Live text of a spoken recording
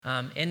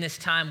In this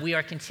time, we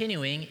are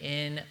continuing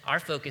in our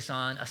focus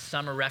on a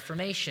summer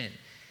Reformation.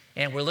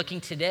 And we're looking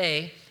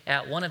today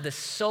at one of the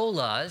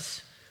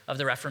solas of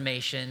the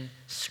Reformation,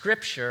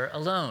 Scripture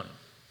alone.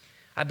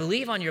 I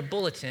believe on your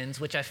bulletins,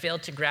 which I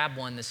failed to grab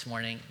one this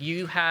morning,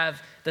 you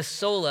have the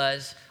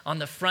solas on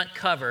the front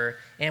cover,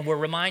 and we're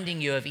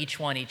reminding you of each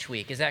one each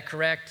week. Is that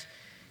correct?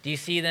 Do you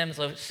see them?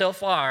 So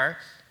far,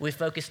 we've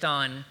focused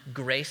on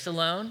grace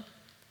alone,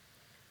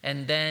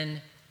 and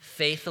then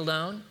faith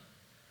alone,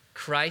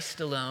 Christ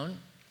alone,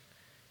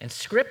 and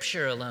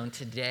Scripture alone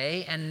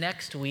today and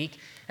next week.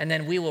 And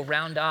then we will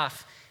round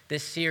off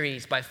this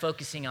series by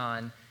focusing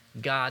on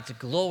God's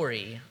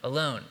glory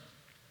alone.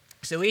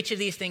 So each of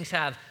these things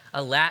have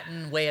a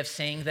Latin way of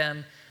saying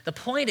them. The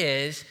point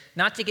is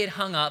not to get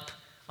hung up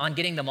on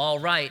getting them all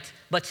right,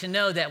 but to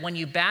know that when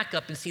you back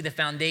up and see the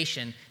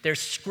foundation,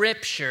 there's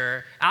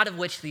Scripture out of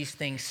which these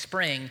things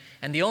spring.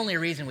 And the only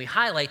reason we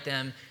highlight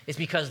them is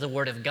because the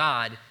Word of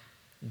God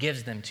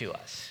gives them to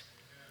us.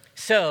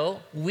 So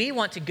we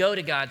want to go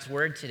to God's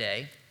Word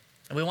today,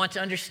 and we want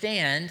to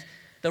understand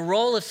the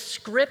role of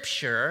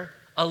Scripture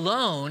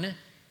alone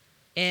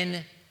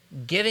in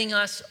giving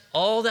us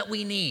all that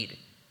we need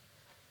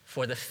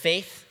for the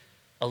faith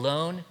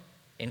alone,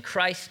 in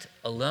Christ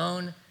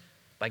alone,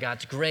 by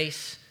God's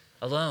grace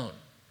alone.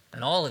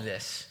 And all of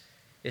this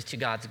is to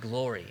God's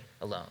glory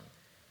alone.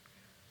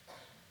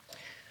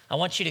 I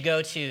want you to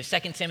go to 2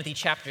 Timothy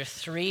chapter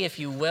 3, if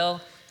you will,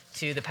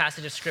 to the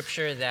passage of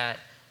Scripture that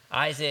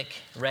Isaac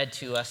read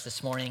to us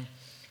this morning.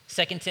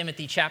 2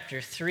 Timothy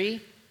chapter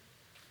 3,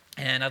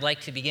 and I'd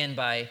like to begin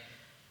by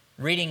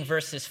reading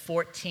verses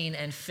 14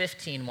 and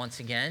 15 once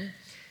again.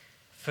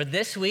 For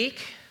this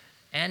week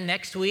and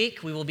next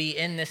week, we will be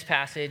in this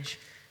passage.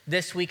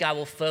 This week, I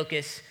will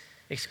focus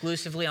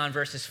exclusively on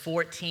verses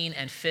 14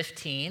 and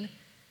 15,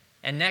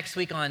 and next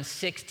week on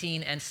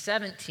 16 and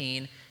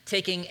 17,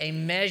 taking a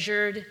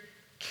measured,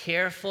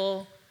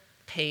 careful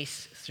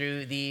pace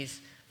through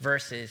these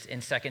verses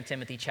in 2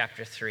 Timothy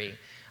chapter 3.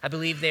 I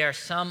believe they are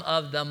some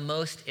of the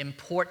most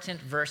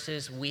important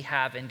verses we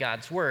have in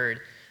God's Word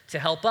to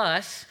help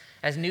us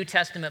as New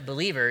Testament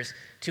believers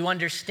to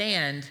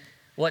understand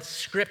what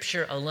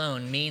Scripture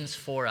alone means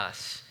for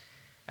us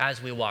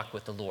as we walk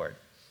with the Lord.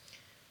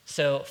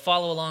 So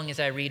follow along as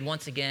I read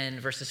once again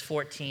verses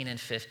 14 and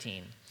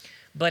 15.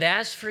 But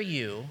as for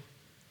you,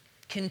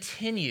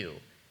 continue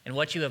in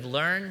what you have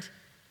learned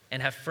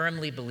and have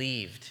firmly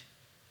believed,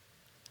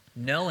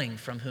 knowing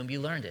from whom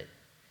you learned it,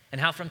 and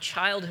how from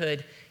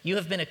childhood you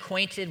have been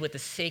acquainted with the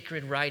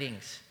sacred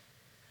writings,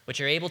 which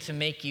are able to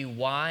make you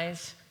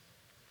wise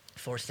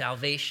for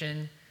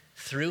salvation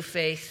through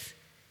faith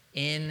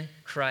in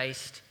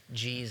Christ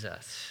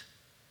Jesus.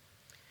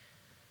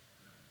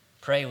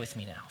 Pray with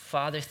me now.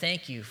 Father,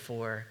 thank you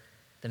for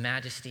the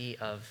majesty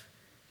of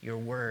your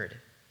word.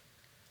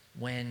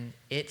 When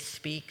it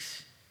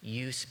speaks,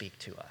 you speak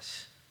to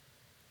us.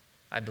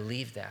 I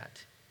believe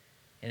that.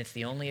 And it's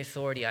the only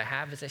authority I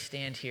have as I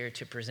stand here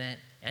to present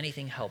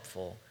anything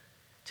helpful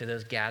to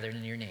those gathered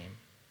in your name.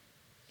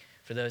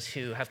 For those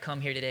who have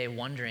come here today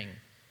wondering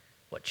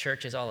what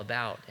church is all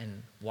about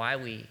and why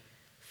we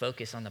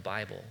focus on the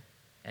Bible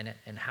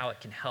and how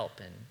it can help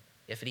and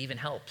if it even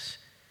helps,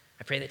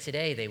 I pray that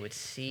today they would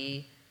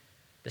see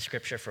the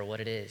Scripture for what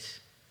it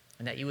is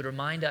and that you would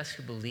remind us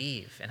who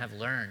believe and have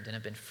learned and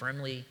have been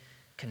firmly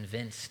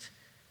convinced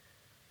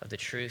of the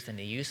truth and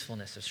the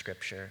usefulness of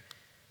Scripture,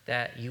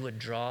 that you would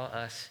draw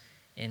us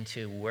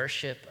into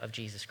worship of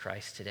Jesus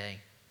Christ today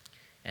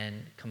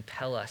and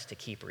compel us to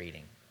keep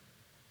reading.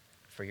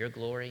 For your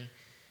glory,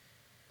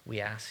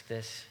 we ask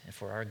this, and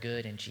for our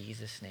good, in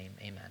Jesus' name,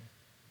 amen.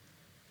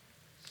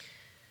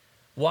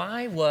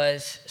 Why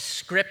was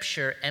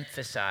Scripture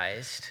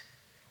emphasized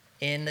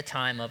in the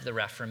time of the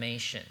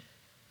Reformation?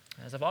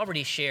 As I've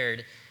already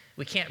shared,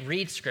 we can't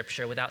read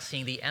Scripture without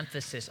seeing the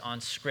emphasis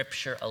on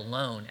Scripture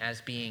alone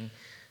as being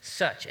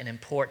such an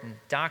important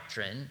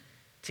doctrine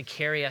to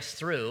carry us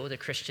through the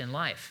Christian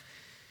life.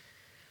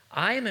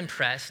 I am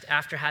impressed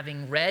after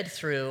having read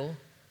through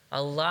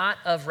a lot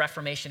of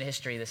Reformation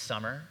history this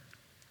summer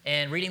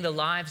and reading the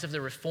lives of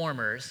the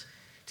reformers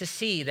to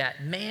see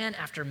that man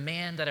after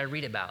man that I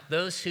read about,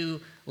 those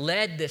who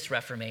led this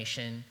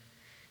Reformation,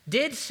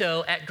 did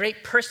so at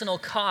great personal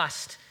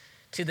cost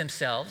to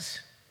themselves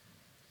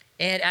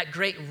and at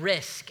great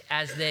risk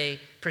as they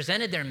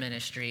presented their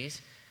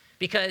ministries,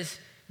 because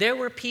there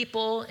were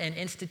people and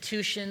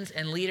institutions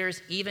and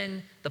leaders,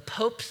 even the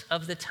popes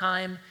of the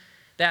time,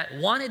 that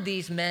wanted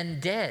these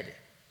men dead.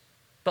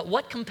 But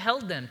what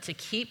compelled them to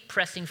keep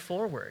pressing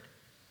forward?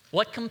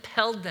 What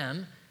compelled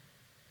them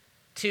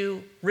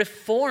to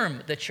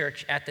reform the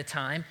church at the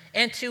time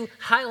and to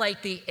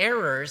highlight the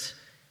errors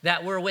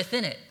that were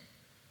within it?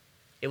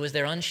 It was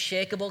their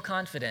unshakable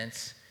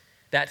confidence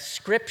that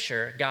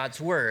Scripture, God's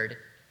Word,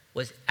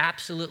 was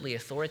absolutely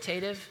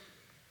authoritative,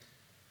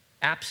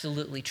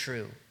 absolutely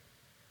true.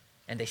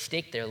 And they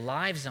staked their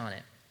lives on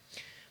it.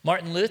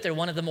 Martin Luther,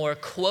 one of the more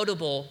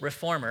quotable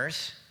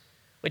reformers,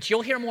 which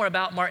you'll hear more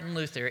about Martin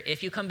Luther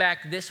if you come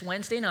back this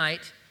Wednesday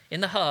night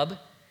in the Hub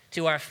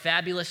to our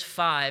Fabulous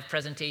Five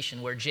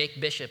presentation where Jake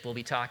Bishop will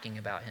be talking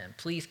about him.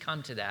 Please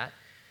come to that.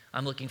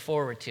 I'm looking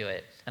forward to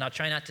it. And I'll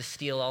try not to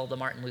steal all the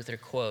Martin Luther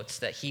quotes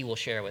that he will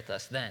share with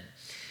us then.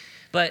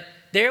 But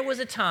there was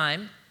a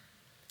time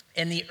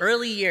in the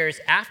early years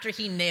after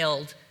he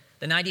nailed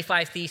the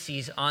 95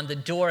 Theses on the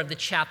door of the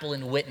chapel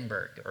in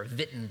Wittenberg, or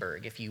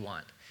Wittenberg if you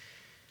want.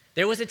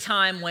 There was a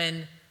time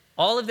when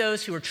all of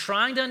those who were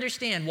trying to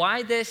understand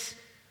why this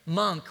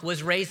monk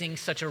was raising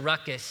such a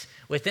ruckus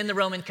within the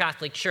Roman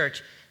Catholic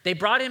Church, they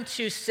brought him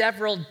to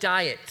several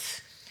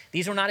diets.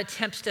 These were not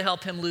attempts to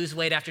help him lose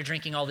weight after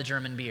drinking all the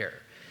German beer.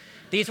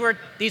 These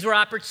were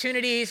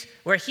opportunities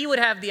where he would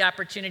have the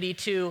opportunity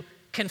to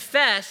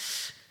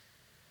confess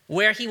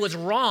where he was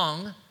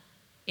wrong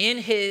in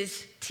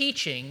his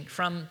teaching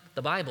from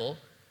the Bible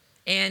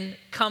and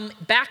come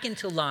back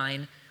into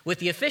line with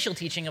the official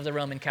teaching of the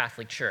Roman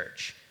Catholic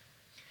Church.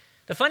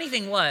 The funny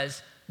thing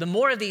was, the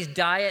more of these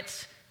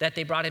diets that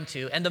they brought him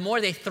to, and the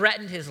more they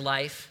threatened his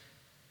life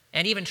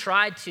and even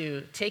tried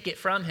to take it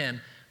from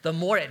him, the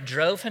more it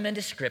drove him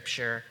into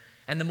Scripture,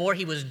 and the more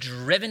he was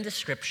driven to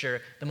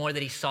Scripture, the more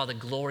that he saw the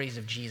glories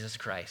of Jesus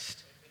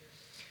Christ.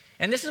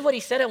 And this is what he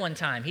said at one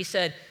time. He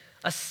said,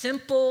 a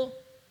simple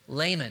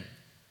layman,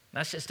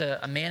 that's just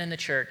a man in the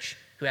church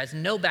who has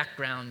no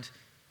background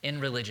in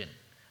religion,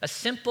 a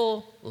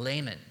simple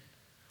layman,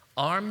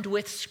 armed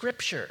with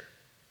Scripture,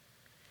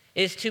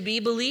 is to be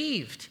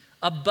believed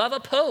above a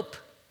pope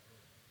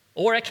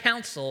or a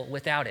council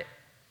without it.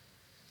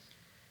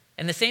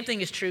 And the same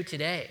thing is true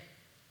today.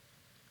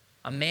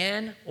 A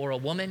man or a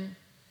woman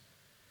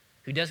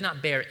who does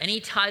not bear any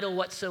title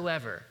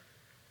whatsoever,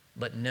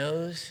 but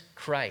knows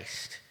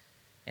Christ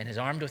and is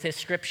armed with his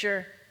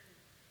Scripture,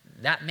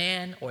 that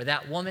man or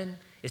that woman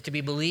is to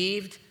be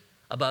believed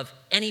above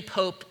any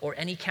pope or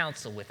any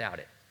council without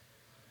it.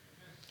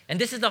 And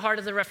this is the heart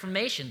of the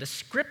Reformation. The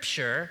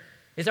Scripture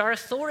is our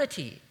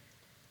authority.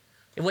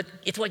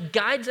 It's what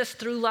guides us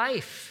through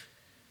life.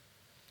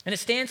 And it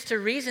stands to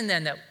reason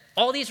then that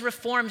all these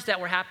reforms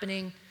that were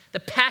happening, the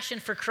passion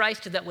for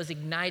Christ that was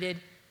ignited,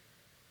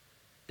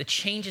 the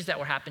changes that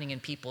were happening in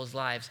people's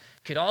lives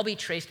could all be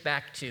traced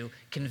back to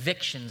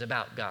convictions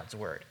about God's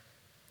word.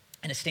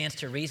 And it stands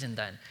to reason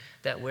then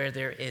that where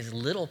there is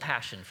little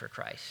passion for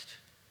Christ,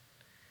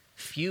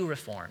 few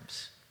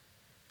reforms,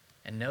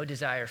 and no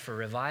desire for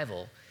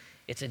revival,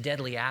 it's a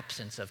deadly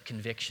absence of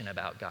conviction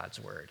about God's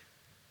word.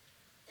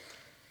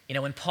 You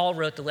know, when Paul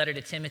wrote the letter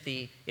to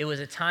Timothy, it was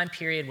a time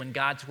period when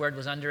God's word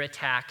was under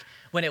attack,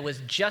 when it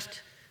was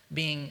just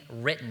being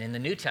written in the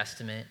New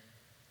Testament,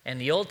 and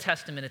the Old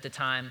Testament at the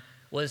time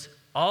was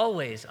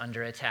always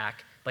under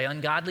attack by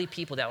ungodly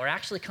people that were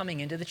actually coming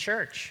into the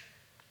church.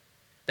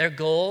 Their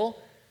goal,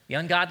 the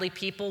ungodly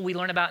people, we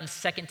learn about in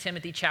 2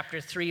 Timothy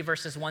chapter 3,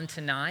 verses 1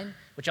 to 9,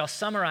 which I'll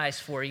summarize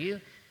for you,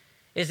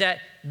 is that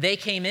they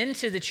came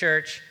into the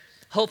church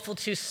hopeful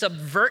to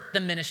subvert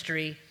the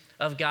ministry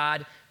of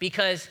God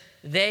because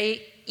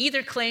they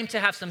either claimed to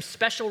have some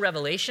special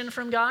revelation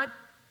from God,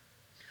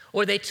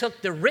 or they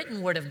took the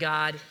written word of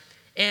God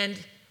and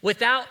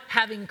without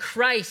having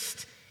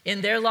Christ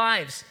in their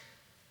lives,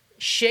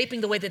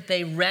 shaping the way that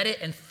they read it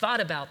and thought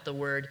about the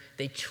word,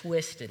 they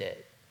twisted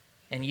it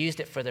and used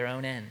it for their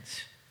own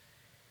ends.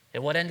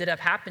 And what ended up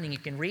happening, you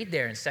can read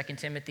there in 2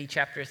 Timothy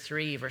chapter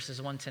 3,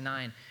 verses 1 to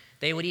 9.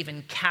 They would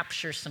even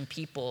capture some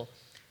people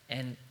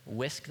and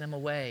whisk them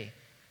away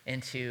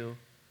into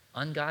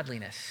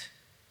ungodliness.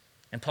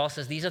 And Paul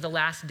says these are the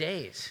last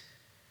days.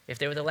 If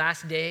they were the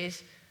last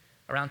days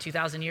around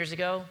 2,000 years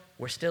ago,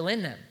 we're still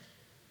in them.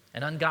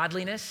 And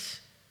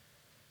ungodliness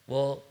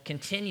will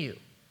continue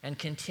and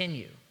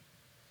continue.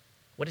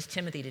 What is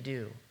Timothy to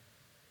do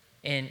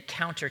in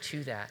counter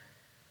to that?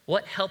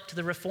 What helped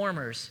the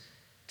reformers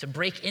to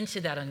break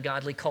into that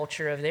ungodly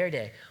culture of their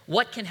day?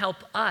 What can help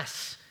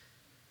us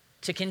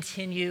to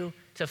continue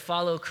to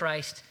follow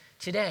Christ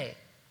today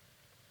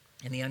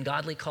in the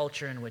ungodly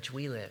culture in which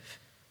we live?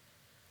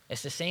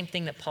 It's the same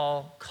thing that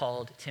Paul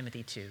called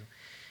Timothy to.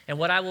 And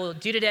what I will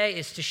do today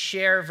is to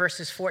share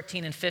verses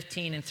 14 and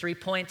 15 in 3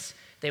 points.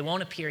 They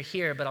won't appear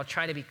here, but I'll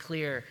try to be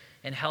clear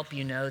and help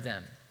you know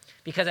them.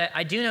 Because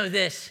I do know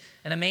this,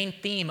 and a main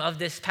theme of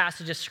this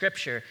passage of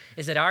Scripture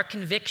is that our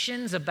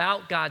convictions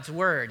about God's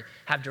word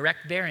have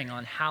direct bearing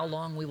on how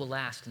long we will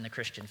last in the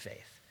Christian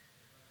faith.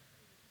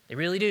 They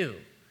really do.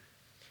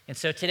 And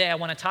so today I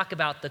want to talk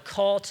about the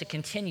call to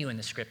continue in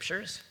the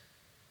Scriptures,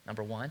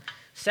 number one.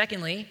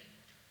 Secondly,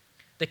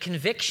 the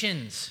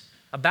convictions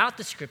about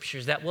the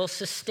Scriptures that will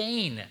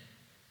sustain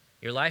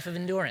your life of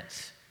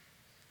endurance.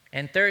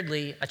 And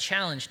thirdly, a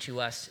challenge to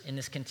us in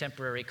this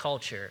contemporary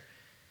culture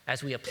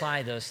as we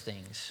apply those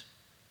things.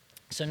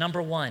 So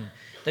number one,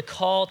 the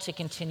call to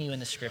continue in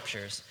the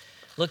Scriptures.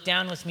 Look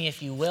down with me,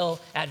 if you will,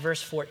 at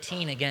verse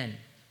 14 again.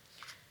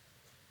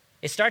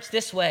 It starts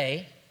this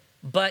way,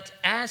 but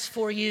as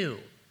for you,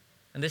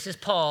 and this is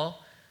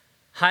Paul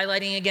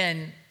highlighting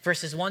again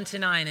verses 1 to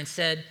 9, and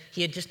said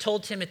he had just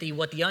told Timothy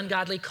what the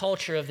ungodly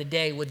culture of the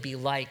day would be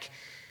like.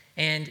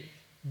 And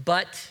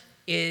but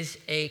is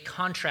a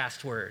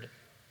contrast word.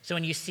 So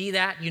when you see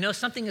that, you know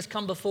something has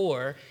come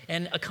before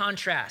and a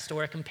contrast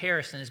or a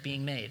comparison is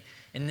being made.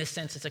 In this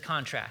sense, it's a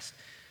contrast.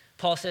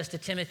 Paul says to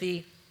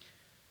Timothy,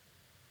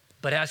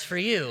 but as for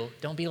you,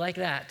 don't be like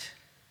that.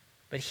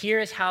 But here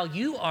is how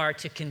you are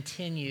to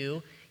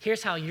continue.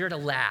 Here's how you're to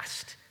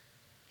last.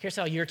 Here's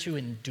how you're to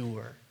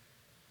endure.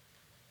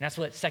 And that's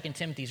what 2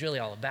 Timothy is really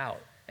all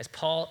about. As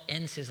Paul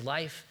ends his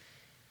life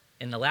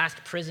in the last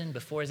prison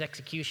before his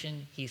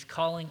execution, he's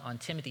calling on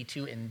Timothy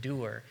to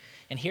endure.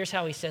 And here's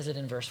how he says it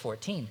in verse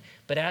 14.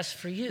 But as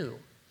for you,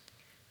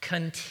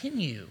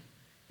 continue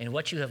in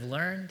what you have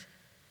learned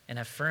and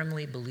have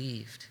firmly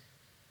believed.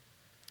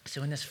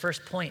 So in this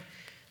first point,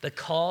 the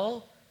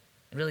call,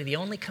 and really the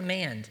only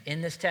command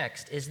in this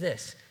text is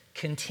this: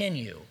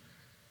 continue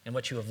in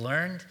what you have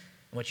learned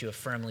and what you have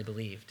firmly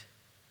believed.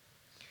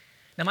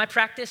 Now, my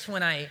practice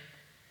when I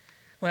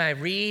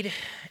read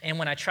and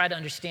when I try to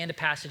understand a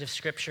passage of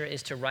Scripture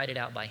is to write it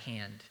out by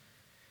hand.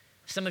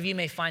 Some of you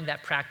may find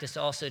that practice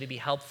also to be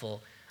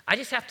helpful. I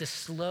just have to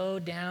slow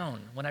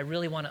down when I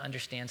really want to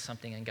understand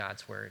something in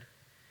God's Word.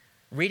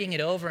 Reading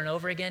it over and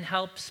over again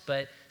helps,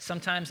 but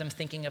sometimes I'm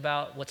thinking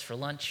about what's for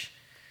lunch.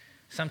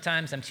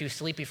 Sometimes I'm too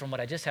sleepy from what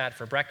I just had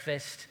for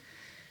breakfast.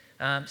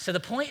 So the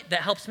point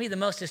that helps me the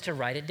most is to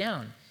write it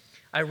down.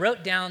 I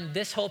wrote down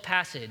this whole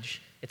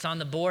passage. It's on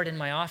the board in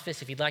my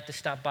office. If you'd like to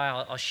stop by,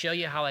 I'll show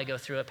you how I go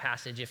through a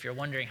passage if you're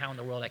wondering how in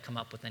the world I come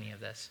up with any of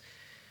this.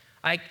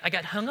 I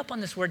got hung up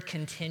on this word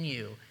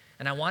continue,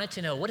 and I wanted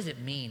to know, what does it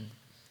mean?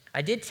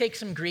 I did take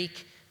some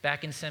Greek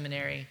back in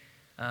seminary.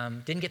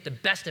 Didn't get the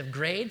best of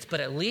grades, but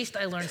at least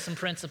I learned some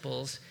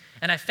principles.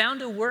 And I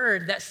found a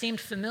word that seemed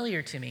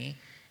familiar to me,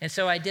 and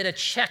so I did a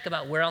check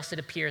about where else it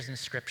appears in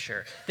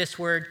Scripture. This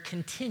word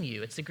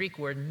continue, it's the Greek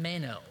word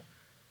meno,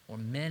 or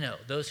meno.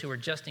 Those who are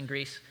just in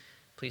Greece,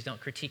 please don't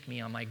critique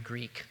me on my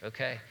Greek,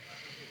 okay?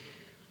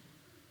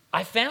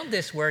 I found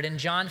this word in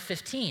John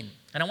 15,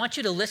 and I want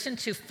you to listen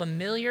to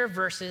familiar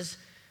verses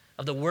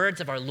of the words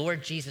of our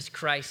Lord Jesus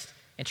Christ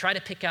and try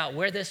to pick out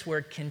where this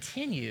word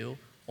continue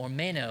or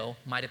meno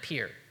might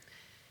appear.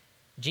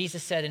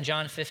 Jesus said in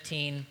John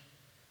 15,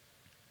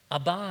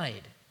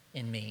 abide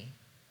in me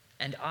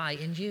and I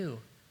in you.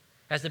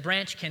 As the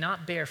branch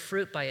cannot bear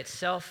fruit by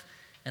itself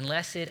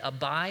unless it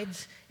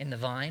abides in the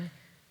vine,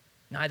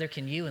 neither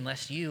can you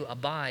unless you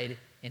abide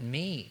in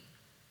me.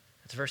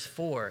 That's verse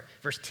 4.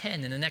 Verse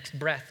 10, in the next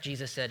breath,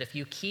 Jesus said, if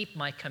you keep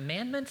my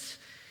commandments,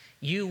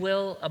 you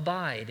will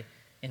abide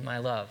in my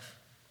love.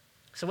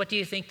 So what do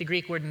you think the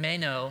Greek word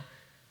meno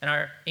and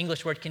our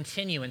English word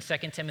continue in 2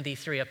 Timothy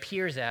 3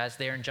 appears as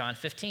there in John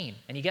 15?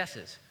 Any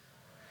guesses?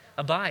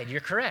 Abide,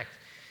 you're correct.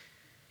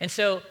 And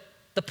so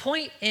the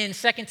point in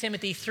 2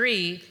 Timothy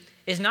 3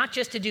 is not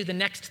just to do the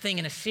next thing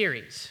in a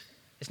series.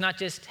 It's not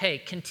just, hey,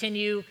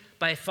 continue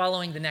by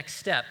following the next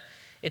step.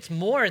 It's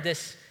more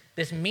this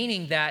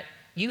meaning that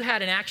you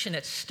had an action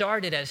that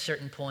started at a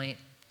certain point,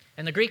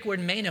 and the Greek word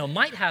meno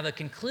might have a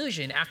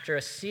conclusion after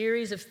a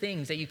series of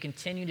things that you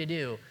continue to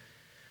do.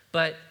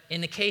 But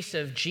in the case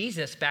of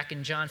Jesus back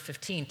in John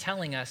 15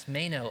 telling us,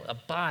 meno,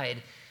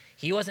 abide,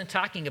 he wasn't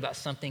talking about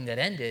something that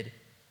ended,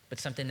 but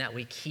something that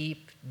we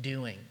keep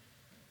doing.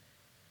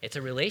 It's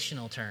a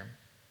relational term.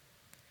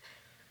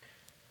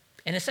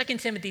 And in 2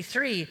 Timothy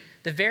 3,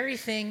 the very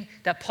thing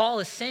that Paul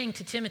is saying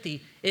to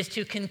Timothy is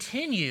to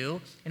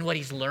continue in what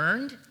he's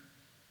learned.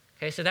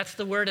 Okay, so that's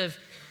the word of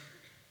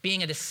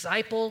being a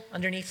disciple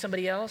underneath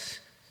somebody else.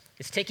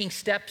 It's taking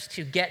steps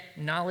to get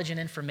knowledge and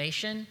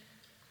information.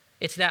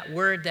 It's that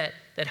word that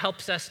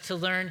helps us to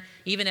learn,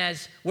 even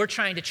as we're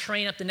trying to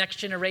train up the next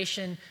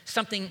generation,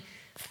 something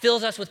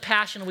fills us with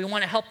passion. We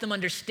want to help them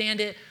understand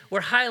it.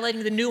 We're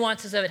highlighting the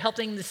nuances of it,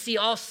 helping them to see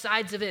all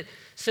sides of it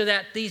so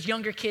that these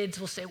younger kids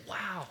will say,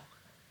 wow,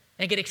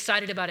 and get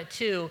excited about it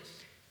too.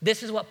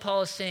 This is what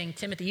Paul is saying.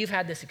 Timothy, you've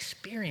had this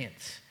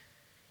experience.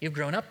 You've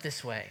grown up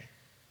this way.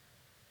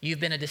 You've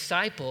been a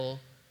disciple,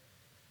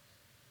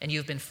 and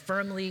you've been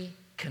firmly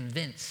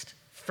convinced,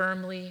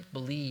 firmly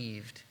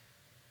believed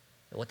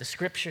that what the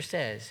Scripture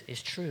says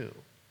is true.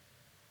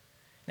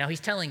 Now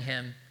he's telling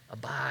him,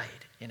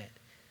 abide in it.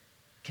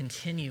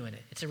 Continue in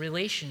it. It's a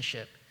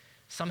relationship.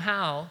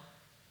 Somehow,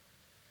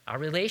 our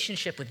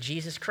relationship with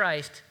Jesus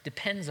Christ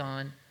depends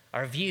on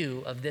our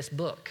view of this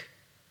book.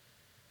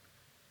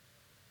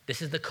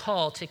 This is the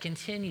call to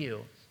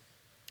continue.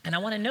 And I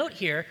want to note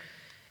here,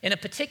 in a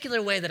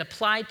particular way that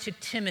applied to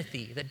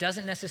Timothy, that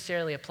doesn't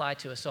necessarily apply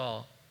to us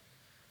all,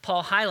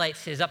 Paul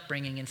highlights his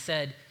upbringing and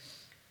said,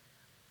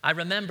 I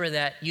remember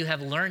that you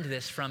have learned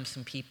this from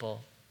some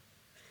people.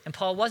 And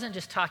Paul wasn't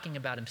just talking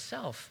about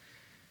himself.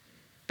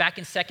 Back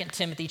in 2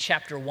 Timothy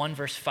chapter 1,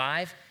 verse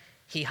 5,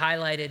 he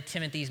highlighted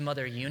Timothy's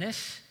mother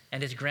Eunice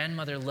and his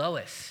grandmother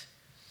Lois.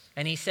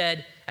 And he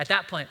said, at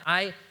that point,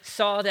 I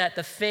saw that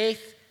the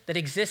faith that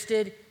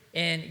existed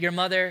in your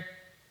mother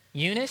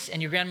Eunice and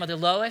your grandmother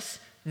Lois,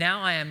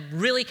 now I am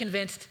really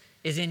convinced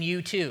is in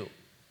you too.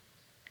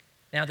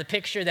 Now the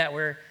picture that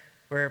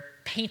we're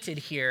painted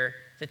here,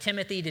 that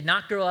Timothy did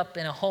not grow up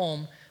in a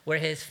home where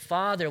his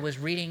father was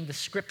reading the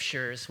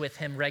Scriptures with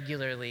him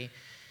regularly.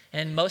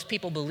 And most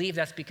people believe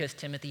that's because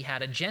Timothy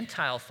had a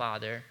Gentile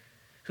father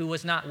who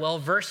was not well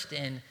versed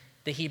in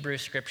the Hebrew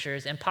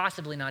scriptures and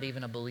possibly not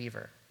even a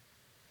believer.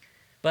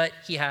 But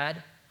he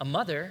had a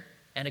mother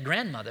and a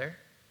grandmother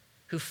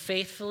who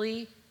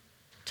faithfully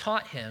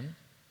taught him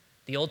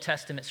the Old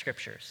Testament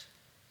scriptures.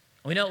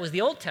 We know it was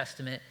the Old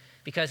Testament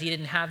because he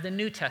didn't have the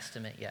New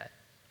Testament yet.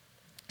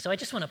 So I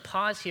just want to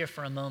pause here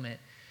for a moment,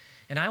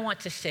 and I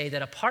want to say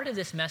that a part of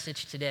this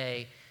message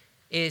today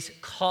is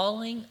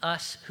calling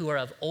us who are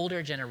of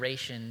older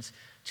generations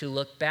to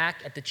look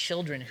back at the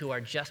children who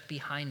are just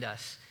behind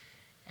us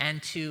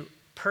and to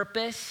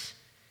purpose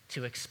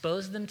to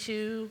expose them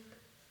to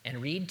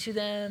and read to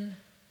them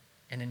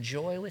and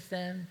enjoy with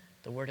them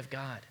the Word of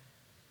God.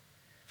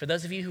 For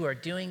those of you who are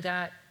doing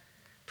that,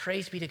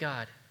 praise be to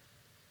God.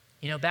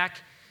 You know,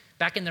 back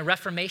in the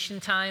Reformation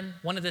time,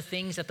 one of the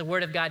things that the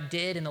Word of God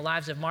did in the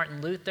lives of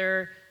Martin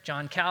Luther,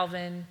 John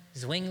Calvin,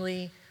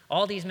 Zwingli,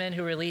 all these men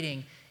who were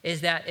leading,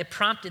 is that it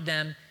prompted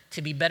them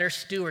to be better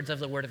stewards of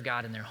the Word of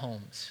God in their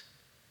homes.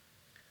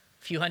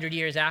 A few hundred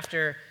years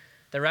after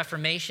the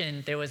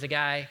Reformation, there was a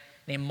guy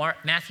named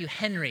Matthew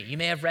Henry. You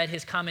may have read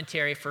his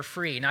commentary for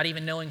free, not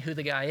even knowing who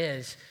the guy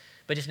is,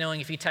 but just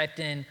knowing if you typed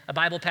in a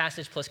Bible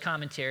passage plus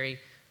commentary,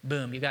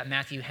 boom, you got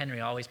Matthew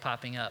Henry always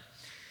popping up.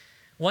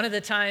 One of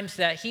the times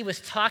that he was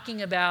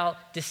talking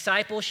about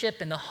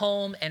discipleship in the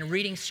home and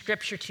reading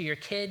scripture to your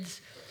kids,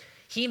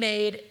 he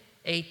made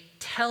a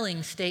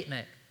telling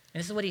statement. And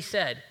this is what he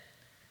said.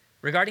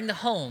 Regarding the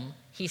home,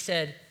 he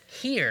said,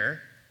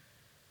 "Here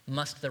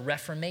must the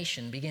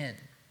Reformation begin."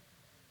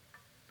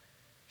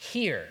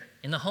 Here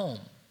in the home,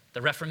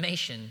 the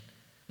Reformation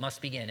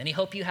must begin. Any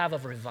hope you have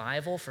of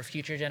revival for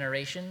future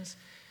generations,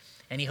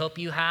 any hope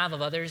you have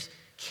of others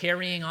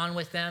carrying on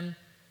with them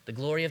the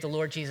glory of the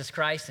Lord Jesus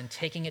Christ and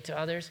taking it to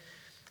others,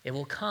 it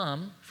will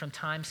come from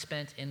time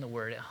spent in the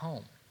Word at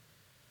home.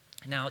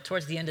 Now,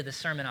 towards the end of the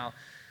sermon,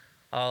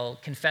 I'll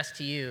confess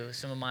to you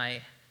some of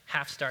my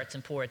half starts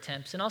and poor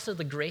attempts, and also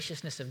the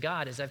graciousness of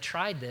God as I've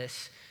tried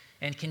this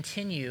and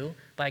continue,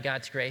 by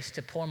God's grace,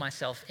 to pour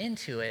myself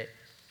into it.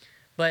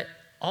 But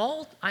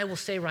all I will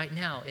say right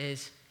now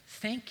is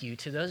thank you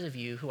to those of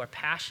you who are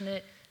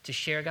passionate to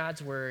share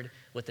God's word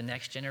with the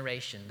next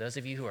generation. Those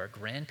of you who are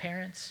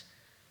grandparents,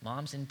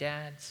 moms and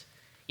dads,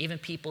 even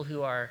people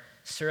who are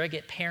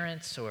surrogate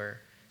parents or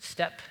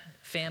step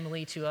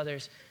family to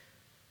others.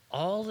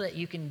 All that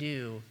you can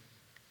do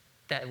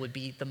that would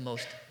be the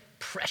most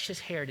precious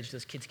heritage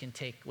those kids can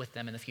take with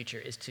them in the future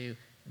is to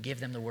give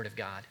them the Word of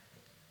God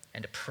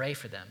and to pray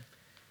for them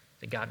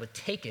that God would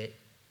take it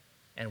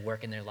and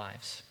work in their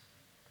lives.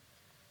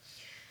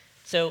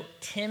 So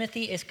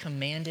Timothy is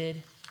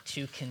commanded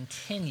to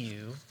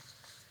continue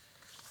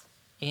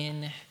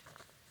in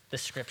the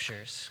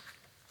Scriptures.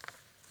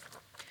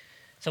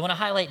 So I want to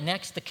highlight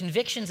next the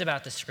convictions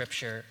about the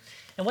Scripture.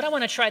 And what I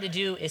want to try to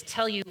do is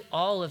tell you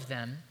all of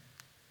them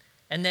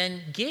and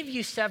then give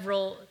you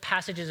several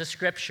passages of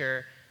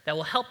Scripture that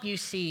will help you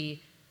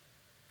see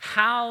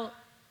how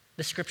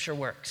the Scripture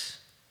works,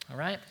 all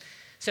right?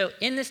 So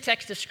in this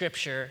text of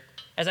Scripture,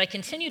 as I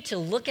continued to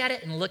look at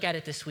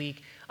it this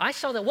week, I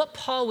saw that what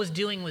Paul was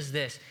doing was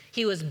this.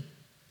 He was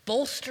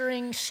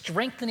bolstering,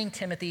 strengthening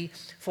Timothy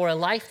for a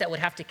life that would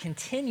have to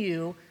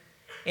continue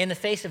in the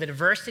face of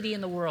adversity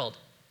in the world.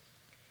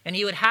 And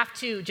he would have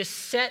to just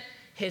set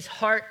his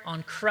heart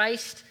on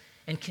Christ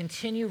and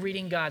continue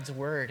reading God's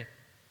word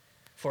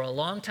for a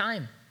long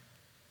time,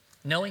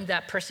 knowing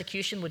that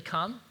persecution would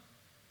come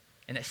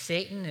and that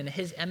Satan and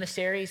his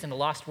emissaries in the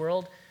lost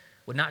world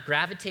would not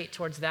gravitate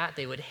towards that.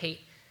 They would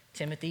hate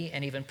Timothy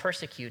and even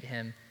persecute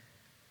him.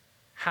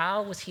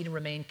 How was he to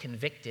remain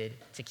convicted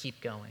to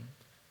keep going?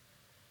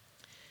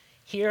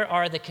 Here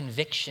are the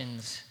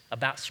convictions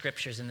about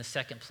scriptures in the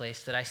second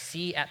place that I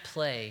see at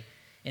play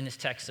in this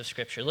text of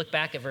Scripture. Look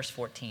back at verse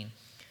 14.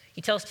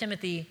 He tells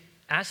Timothy,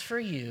 "As for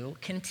you,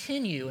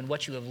 continue in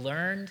what you have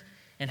learned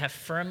and have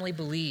firmly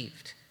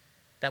believed."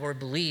 That word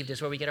believed is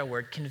where we get our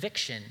word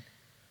conviction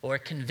or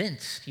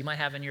convinced. You might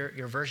have in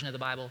your version of the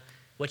Bible,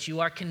 what you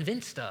are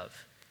convinced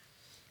of.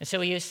 And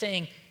so he is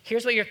saying,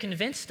 here's what you're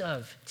convinced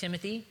of,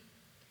 Timothy.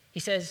 He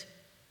says,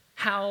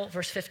 how,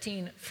 verse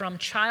 15, from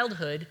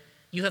childhood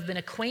you have been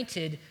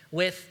acquainted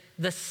with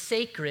the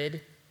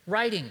sacred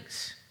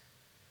writings.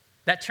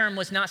 That term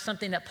was not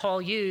something that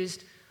Paul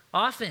used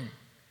often.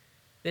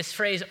 This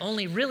phrase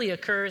only really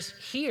occurs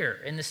here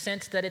in the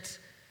sense that it's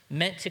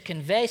meant to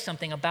convey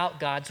something about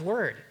God's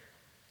word.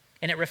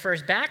 And it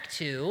refers back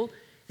to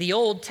the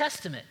Old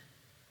Testament.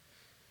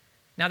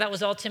 Now, that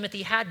was all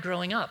Timothy had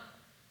growing up.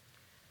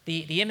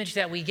 The image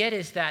that we get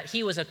is that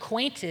he was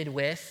acquainted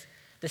with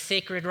the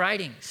sacred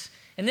writings.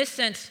 In this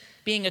sense,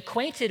 being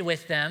acquainted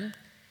with them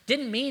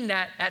didn't mean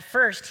that at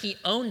first he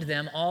owned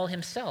them all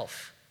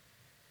himself.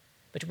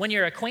 But when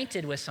you're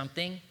acquainted with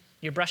something,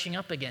 you're brushing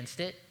up against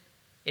it.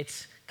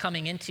 It's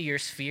coming into your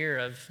sphere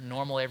of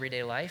normal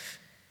everyday life.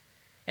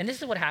 And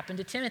this is what happened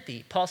to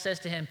Timothy. Paul says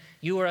to him,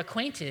 you are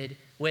acquainted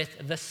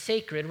with the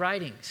sacred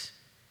writings.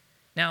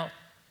 Now,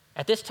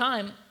 at this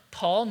time,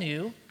 Paul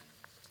knew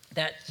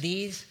that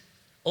these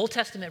Old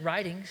Testament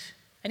writings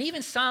and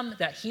even some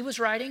that he was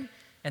writing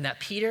and that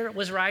Peter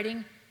was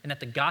writing and that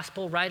the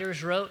gospel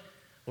writers wrote,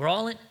 were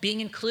all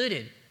being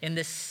included in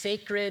this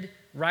sacred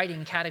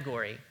writing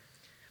category.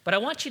 But I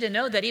want you to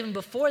know that even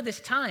before this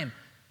time,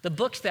 the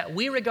books that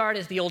we regard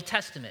as the Old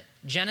Testament,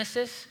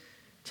 Genesis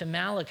to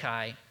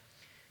Malachi,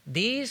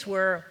 these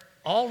were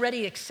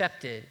already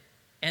accepted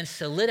and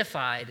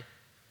solidified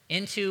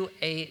into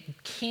a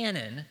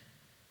canon,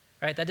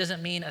 right? That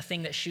doesn't mean a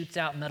thing that shoots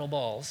out metal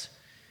balls.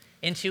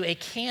 Into a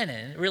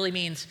canon really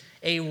means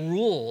a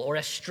rule or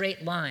a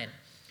straight line,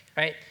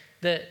 right?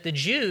 The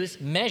Jews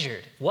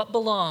measured what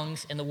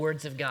belongs in the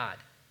words of God,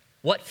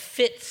 what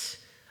fits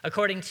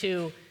according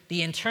to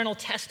the internal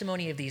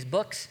testimony of these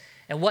books,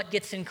 and what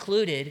gets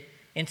included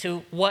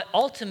into what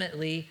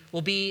ultimately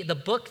will be the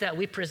book that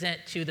we present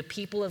to the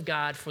people of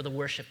God for the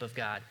worship of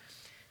God.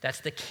 That's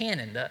the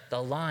canon,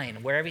 the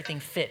line where everything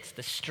fits,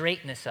 the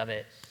straightness of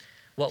it.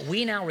 What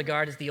we now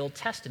regard as the Old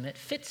Testament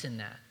fits in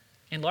that.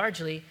 And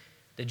largely,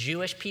 the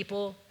Jewish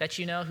people that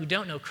you know who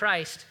don't know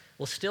Christ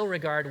will still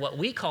regard what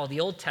we call the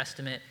Old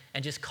Testament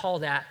and just call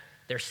that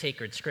their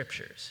sacred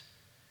scriptures.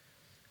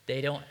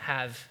 They don't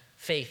have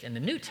faith in the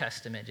New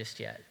Testament just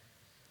yet.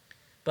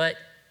 But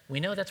we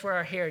know that's where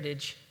our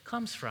heritage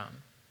comes from.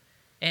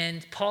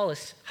 And Paul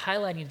is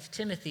highlighting to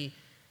Timothy,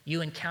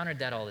 you encountered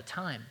that all the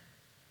time.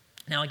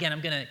 Now, again, I'm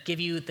going to give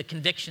you the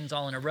convictions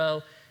all in a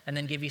row and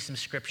then give you some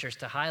scriptures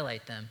to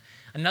highlight them.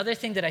 Another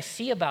thing that I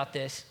see about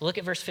this, look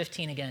at verse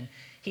 15 again.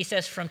 He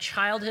says, from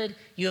childhood,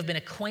 you have been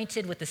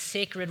acquainted with the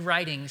sacred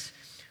writings,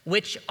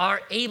 which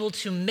are able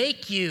to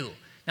make you.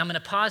 Now, I'm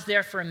going to pause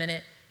there for a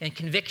minute. And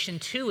conviction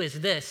 2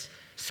 is this.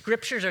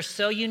 Scriptures are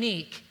so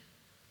unique,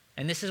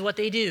 and this is what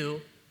they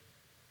do.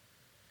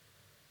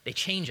 They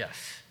change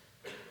us.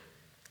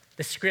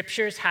 The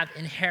scriptures have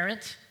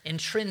inherent,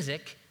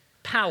 intrinsic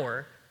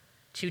power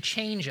to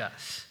change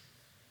us.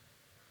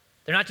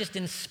 They're not just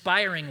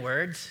inspiring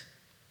words.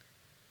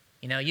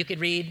 You know, you could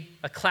read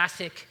a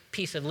classic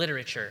piece of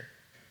literature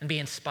and be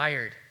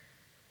inspired.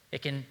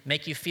 It can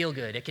make you feel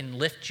good. It can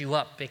lift you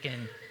up. It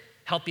can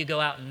help you go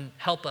out and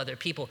help other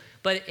people.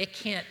 But it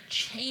can't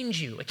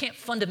change you. It can't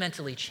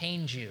fundamentally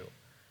change you.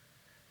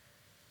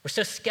 We're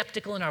so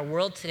skeptical in our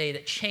world today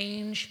that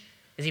change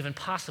is even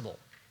possible.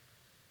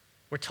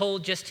 We're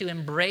told just to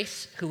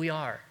embrace who we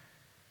are,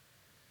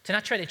 to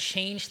not try to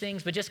change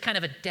things, but just kind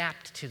of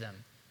adapt to them,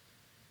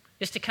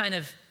 just to kind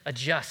of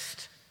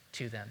adjust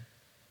to them.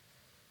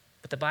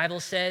 But the Bible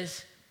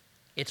says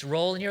its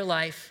role in your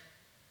life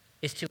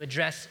is to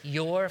address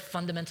your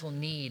fundamental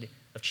need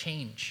of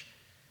change.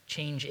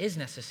 Change is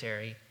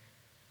necessary,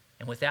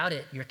 and without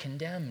it, you're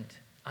condemned.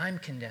 I'm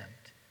condemned.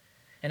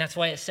 And that's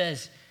why it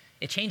says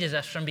it changes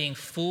us from being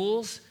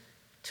fools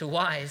to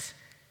wise,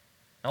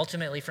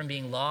 ultimately from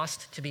being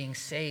lost to being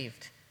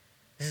saved.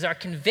 This is our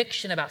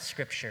conviction about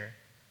Scripture.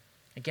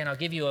 Again, I'll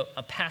give you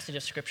a passage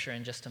of Scripture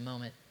in just a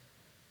moment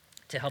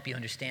to help you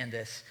understand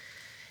this.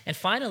 And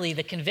finally,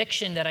 the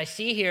conviction that I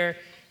see here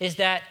is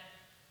that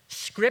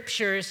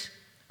Scriptures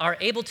are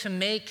able to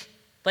make,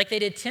 like they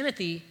did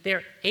Timothy,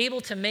 they're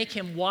able to make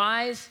him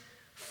wise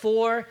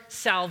for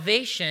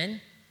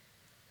salvation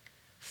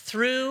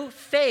through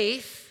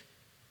faith.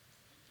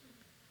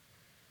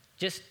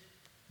 Just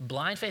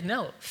blind faith?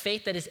 No,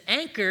 faith that is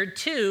anchored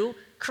to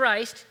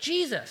Christ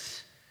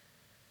Jesus.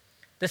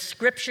 The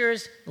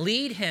Scriptures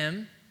lead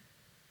him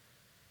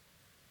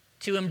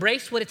to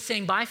embrace what it's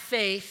saying by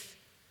faith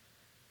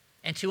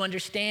and to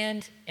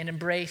understand and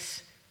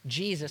embrace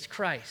Jesus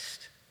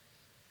Christ.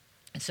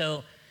 And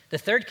so the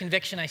third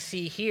conviction I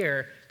see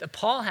here that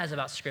Paul has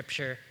about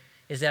Scripture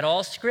is that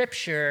all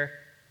Scripture,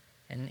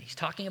 and he's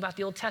talking about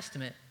the Old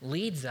Testament,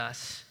 leads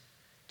us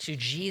to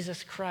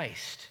Jesus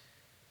Christ.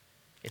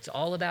 It's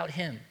all about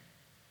him.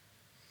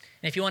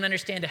 And if you want to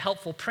understand a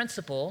helpful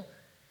principle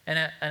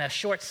and a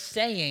short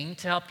saying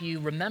to help you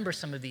remember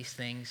some of these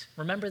things,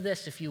 remember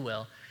this, if you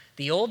will.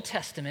 The Old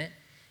Testament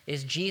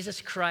is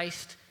Jesus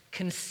Christ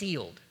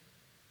concealed,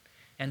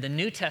 and the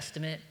New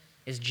Testament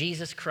is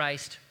Jesus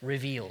Christ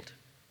revealed.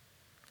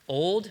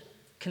 Old,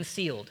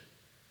 concealed.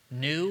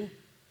 New,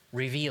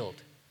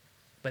 revealed.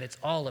 But it's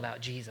all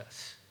about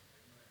Jesus.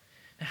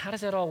 Now, how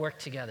does that all work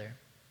together?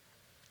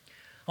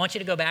 I want you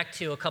to go back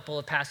to a couple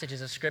of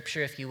passages of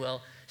Scripture, if you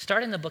will.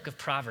 Start in the book of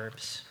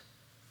Proverbs.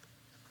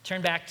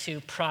 Turn back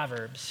to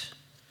Proverbs.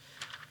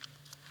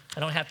 I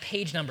don't have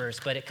page numbers,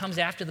 but it comes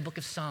after the book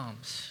of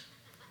Psalms.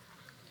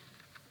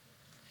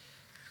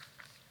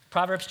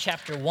 Proverbs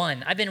chapter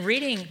 1. I've been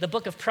reading the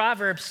book of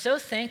Proverbs, so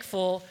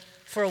thankful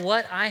for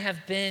what I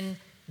have been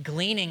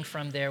gleaning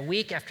from there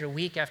week after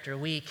week after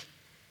week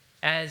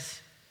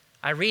as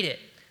I read it.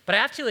 But I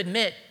have to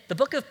admit, the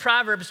book of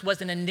Proverbs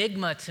was an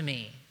enigma to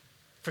me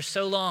for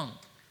so long.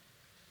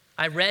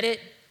 I read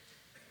it,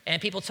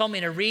 and people told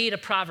me to read a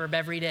proverb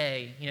every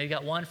day. You know, you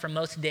got one for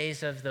most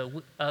days of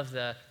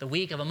the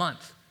week of a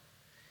month.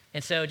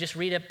 And so just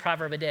read a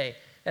proverb a day.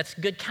 That's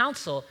good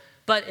counsel.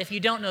 But if you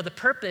don't know the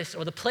purpose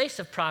or the place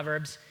of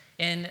Proverbs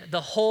in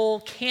the whole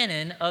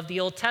canon of the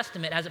Old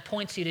Testament as it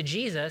points you to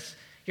Jesus,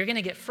 you're going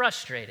to get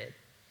frustrated.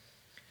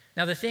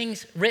 Now, the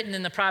things written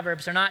in the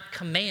Proverbs are not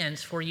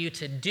commands for you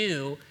to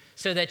do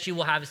so that you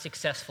will have a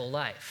successful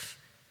life.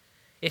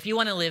 If you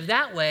want to live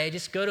that way,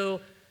 just go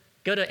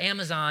to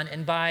Amazon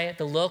and buy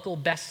the local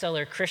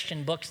bestseller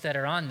Christian books that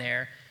are on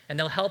there, and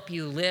they'll help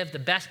you live the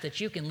best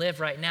that you can live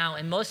right now.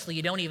 And mostly,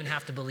 you don't even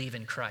have to believe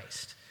in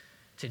Christ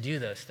to do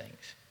those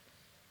things.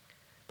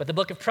 But the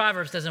book of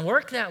Proverbs doesn't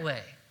work that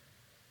way.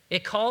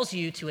 It calls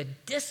you to a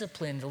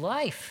disciplined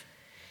life.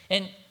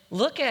 And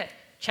look at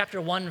chapter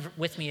 1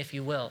 with me, if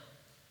you will.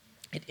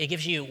 It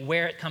gives you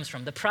where it comes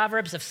from. The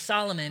Proverbs of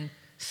Solomon,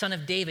 son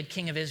of David,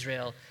 king of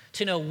Israel,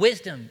 to know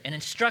wisdom and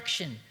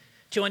instruction,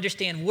 to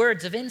understand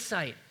words of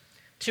insight,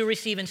 to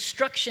receive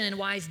instruction in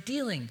wise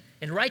dealing,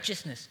 in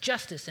righteousness,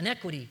 justice, and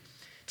equity,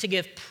 to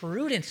give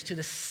prudence to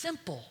the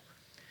simple,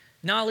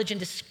 knowledge and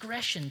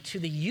discretion to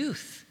the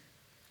youth.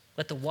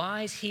 Let the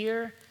wise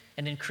hear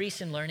and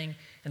increase in learning,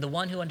 and the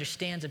one who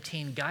understands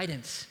obtain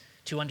guidance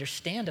to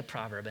understand a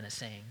proverb and a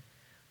saying,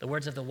 the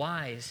words of the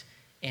wise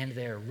and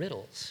their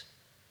riddles.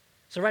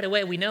 So right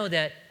away, we know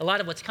that a lot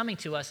of what's coming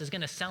to us is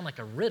going to sound like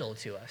a riddle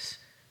to us.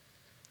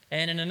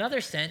 And in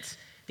another sense,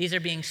 these are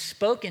being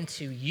spoken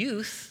to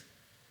youth.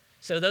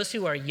 So those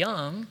who are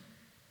young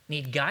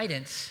need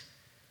guidance,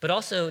 but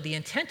also the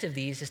intent of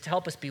these is to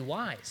help us be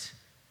wise.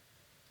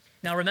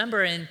 Now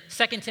remember in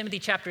 2 Timothy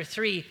chapter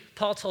 3,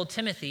 Paul told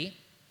Timothy,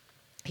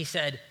 he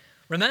said,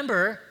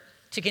 remember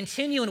to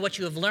continue in what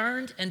you have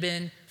learned and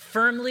been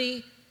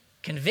firmly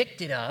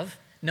convicted of,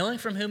 knowing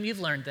from whom you've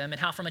learned them, and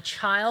how from a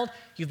child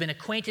you've been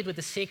acquainted with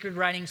the sacred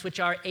writings,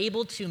 which are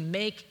able to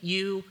make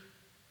you,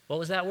 what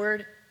was that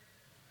word?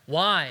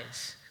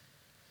 Wise.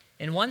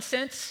 In one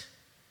sense,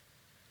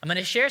 I'm going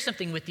to share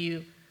something with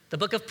you. The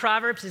book of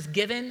Proverbs is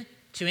given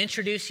to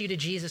introduce you to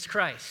Jesus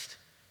Christ,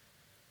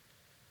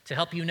 to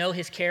help you know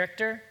his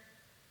character,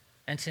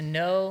 and to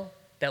know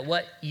that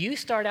what you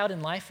start out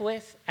in life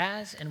with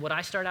as, and what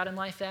I start out in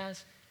life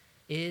as,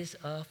 is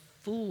a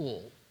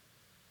fool.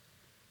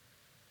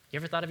 You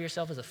ever thought of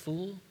yourself as a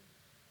fool?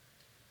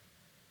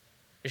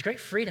 There's great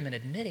freedom in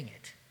admitting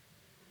it.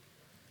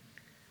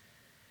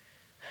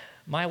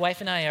 My wife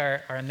and I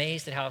are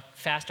amazed at how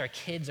fast our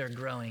kids are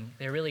growing.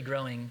 They're really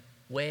growing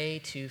way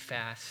too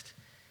fast.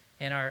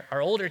 And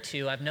our older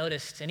two, I've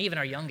noticed, and even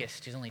our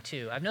youngest, who's only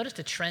 2, I've noticed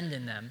a trend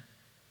in them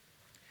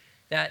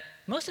that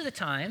most of the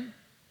time,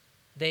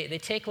 they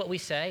take what we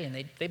say and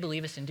they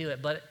believe us and do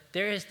it, but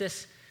there is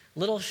this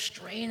little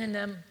strain in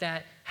them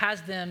that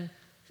has them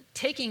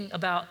taking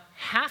about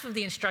half of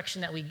the instruction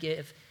that we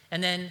give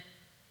and then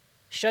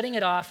shutting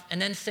it off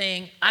and then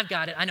saying, I've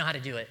got it, I know how to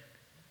do it,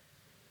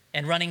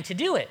 and running to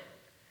do it.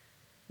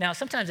 Now,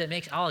 sometimes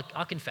I'll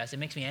confess, it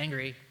makes me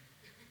angry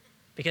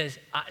because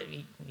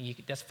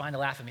that's fine to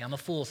laugh at me. I'm a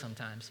fool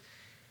sometimes.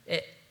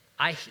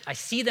 I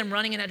see them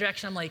running in that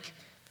direction. I'm like,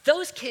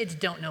 those kids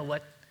don't know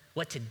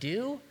what to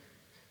do.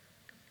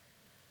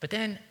 But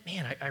then,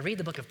 man, I read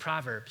the book of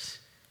Proverbs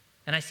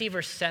and I see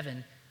verse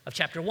 7 of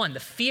chapter 1.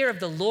 The fear of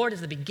the Lord is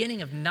the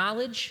beginning of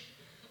knowledge.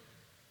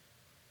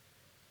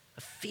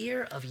 A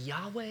fear of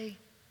Yahweh,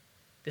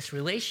 this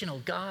relational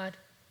God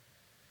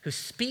who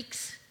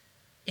speaks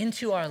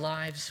into our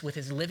lives with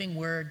his living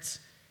words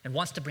and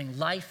wants to bring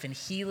life and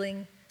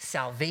healing,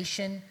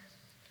 salvation.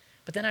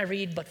 But then I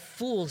read, but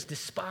fools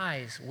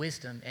despise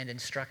wisdom and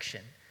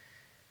instruction.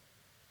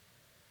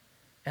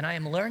 And I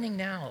am learning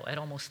now at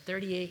almost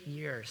 38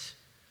 years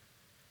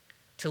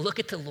to look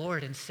at the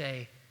Lord and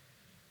say,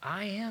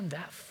 I am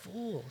that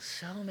fool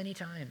so many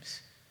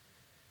times.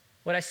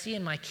 What I see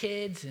in my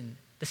kids and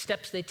the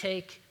steps they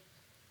take,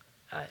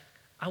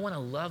 I want to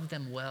love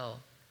them well.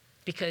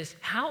 Because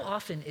how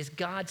often is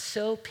God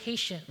so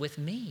patient with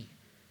me?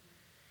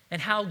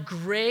 And how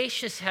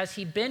gracious has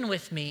he been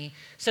with me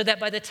so that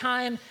by the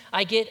time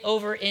I get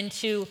over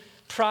into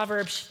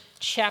Proverbs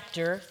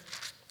chapter,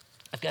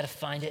 I've got to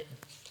find it.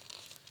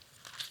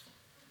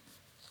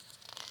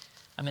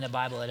 I'm in a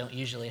Bible I don't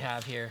usually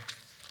have here,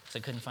 so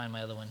I couldn't find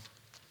my other one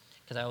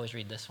because I always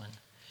read this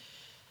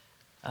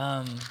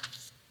one.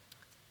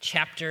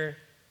 Chapter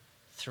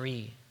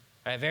 3.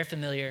 All right, very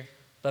familiar,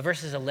 but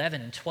verses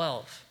 11 and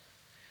 12.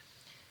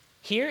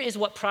 Here is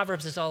what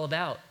Proverbs is all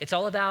about. It's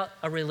all about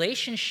a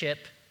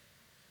relationship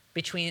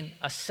between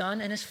a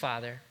son and his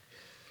father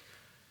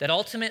that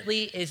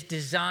ultimately is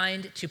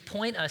designed to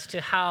point us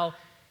to how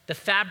the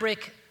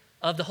fabric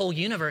of the whole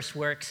universe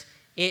works.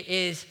 It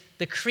is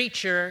the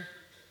creature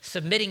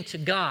submitting to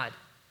God,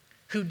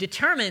 who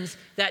determines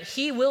that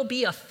he will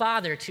be a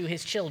father to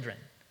his children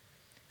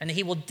and that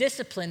he will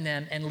discipline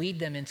them and lead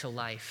them into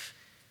life.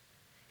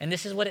 And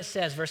this is what it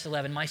says, verse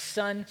 11, my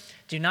son,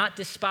 do not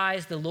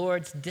despise the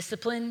Lord's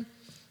discipline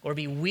or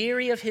be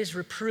weary of his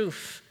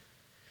reproof,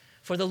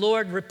 for the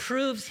Lord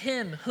reproves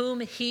him whom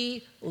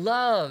he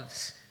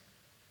loves,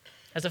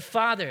 as a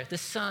father, the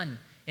son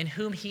in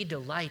whom he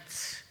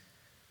delights.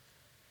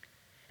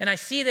 And I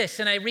see this,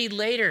 and I read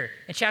later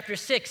in chapter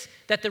 6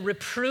 that the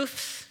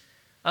reproofs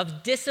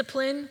of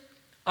discipline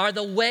are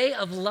the way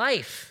of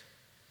life.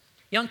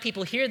 Young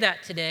people hear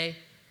that today.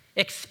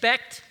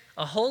 Expect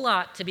a whole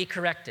lot to be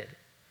corrected.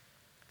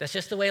 That's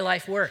just the way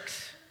life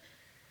works.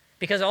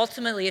 because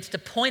ultimately it's to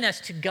point us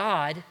to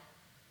God,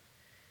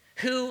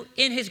 who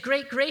in his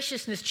great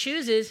graciousness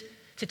chooses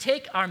to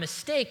take our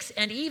mistakes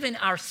and even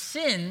our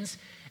sins,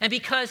 and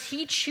because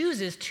he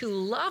chooses to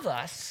love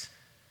us,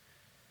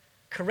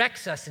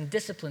 corrects us and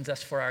disciplines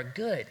us for our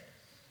good.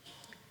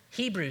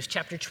 Hebrews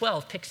chapter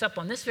 12 picks up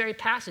on this very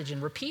passage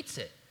and repeats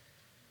it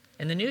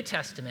in the New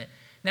Testament.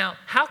 Now,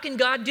 how can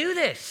God do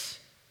this?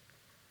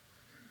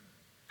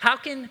 How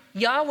can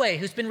Yahweh,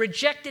 who's been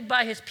rejected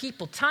by his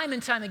people time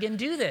and time again,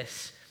 do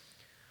this?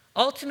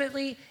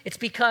 Ultimately, it's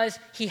because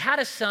he had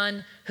a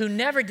son who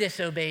never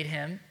disobeyed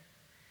him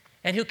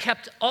and who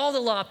kept all the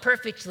law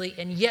perfectly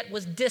and yet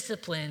was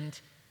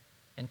disciplined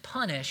and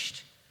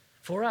punished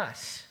for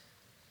us.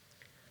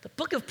 The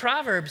book of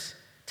Proverbs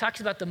talks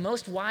about the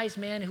most wise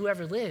man who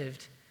ever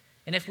lived.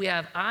 And if we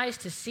have eyes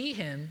to see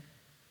him,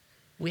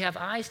 we have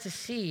eyes to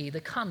see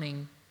the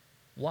coming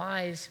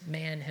wise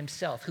man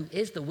himself, who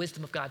is the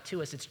wisdom of God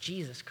to us. It's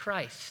Jesus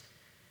Christ.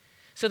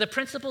 So the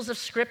principles of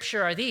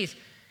Scripture are these.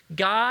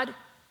 God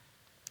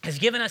has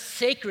given us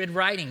sacred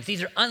writings.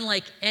 These are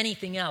unlike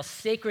anything else.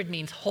 Sacred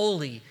means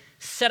holy,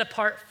 set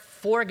apart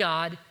for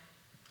God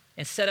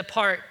and set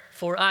apart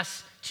for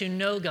us to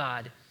know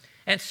God.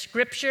 And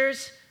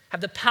Scriptures have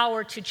the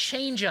power to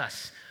change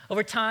us.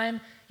 Over time,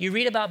 you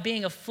read about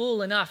being a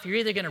fool enough, you're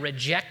either going to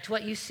reject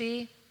what you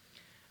see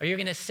or you're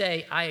going to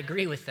say, I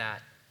agree with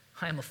that.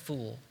 I'm a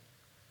fool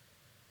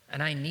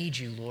and I need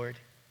you, Lord.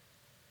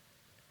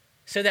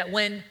 So that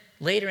when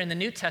later in the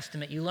New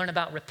Testament you learn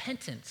about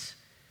repentance,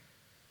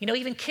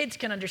 even kids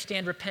can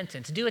understand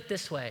repentance. Do it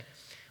this way.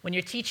 When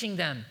you're teaching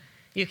them,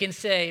 you can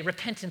say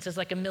repentance is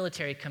like a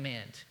military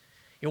command.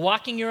 You're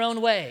walking your own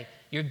way.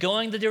 You're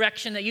going the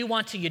direction that you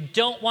want to. You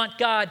don't want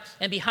God.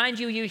 And behind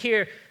you, you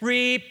hear,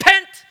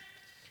 repent,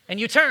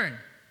 and you turn.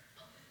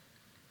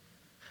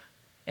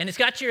 And it's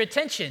got your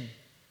attention.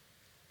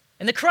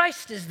 And the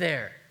Christ is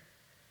there.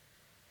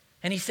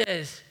 And he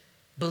says,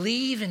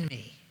 believe in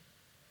me.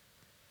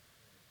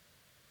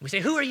 We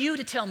say, who are you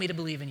to tell me to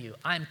believe in you?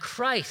 I'm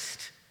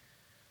Christ,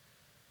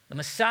 the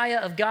Messiah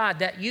of God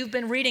that you've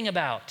been reading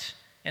about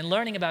and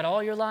learning about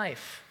all your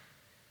life.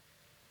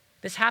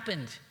 This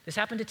happened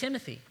to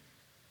Timothy.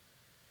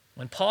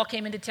 When Paul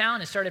came into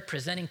town and started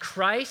presenting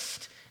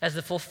Christ as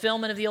the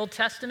fulfillment of the Old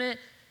Testament,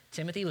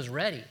 Timothy was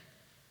ready.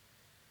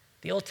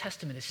 The Old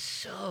Testament is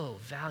so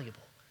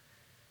valuable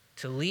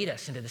to lead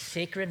us into the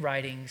sacred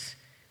writings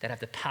that have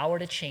the power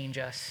to change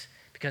us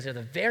because they're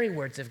the very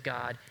words of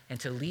God and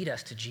to lead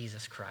us to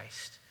Jesus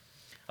Christ.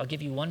 I'll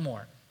give you one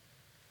more.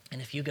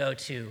 And if you go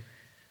to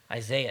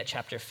Isaiah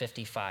chapter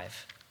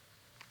 55.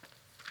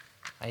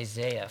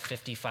 Isaiah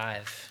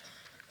 55.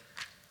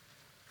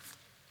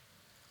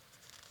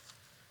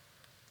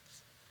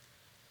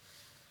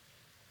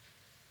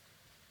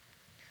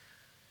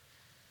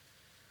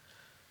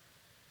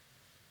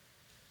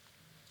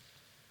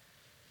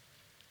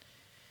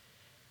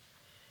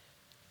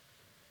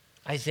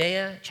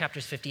 Isaiah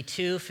chapters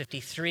 52,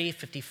 53,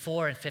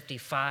 54, and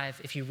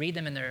 55, if you read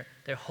them in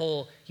their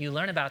whole, you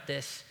learn about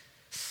this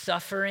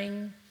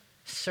suffering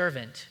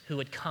servant who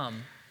would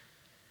come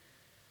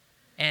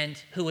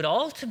and who would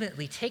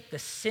ultimately take the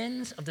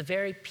sins of the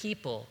very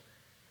people,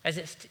 as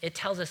it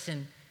tells us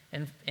in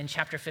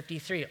chapter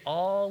 53,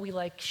 all we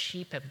like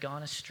sheep have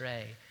gone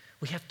astray.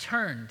 We have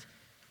turned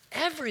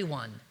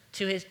everyone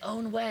to his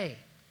own way.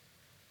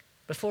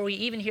 Before we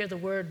even hear the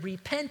word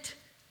repent,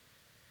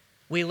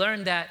 we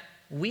learn that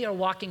we are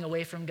walking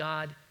away from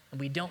God and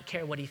we don't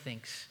care what he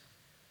thinks.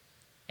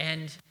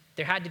 And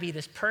there had to be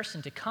this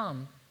person to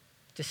come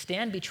to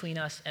stand between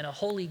us and a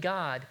holy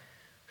God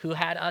who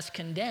had us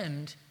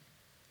condemned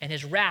and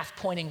his wrath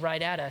pointing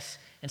right at us.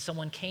 And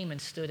someone came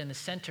and stood in the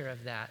center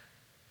of that.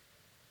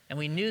 And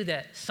we knew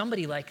that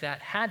somebody like that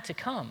had to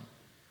come,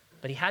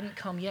 but he hadn't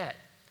come yet.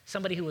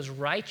 Somebody who was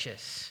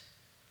righteous,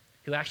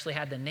 who actually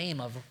had the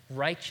name of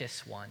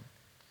Righteous One.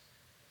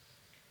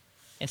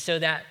 And so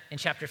that in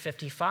chapter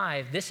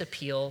 55, this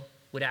appeal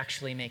would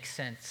actually make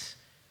sense.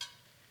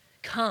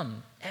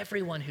 Come,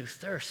 everyone who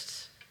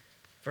thirsts.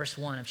 Verse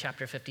 1 of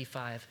chapter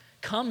 55.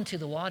 Come to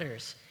the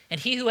waters, and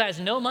he who has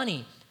no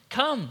money,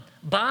 come,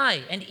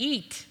 buy and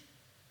eat.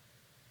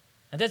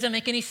 That doesn't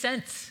make any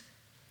sense.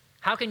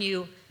 How can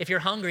you, if you're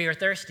hungry or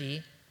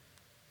thirsty,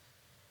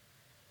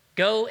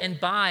 go and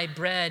buy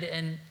bread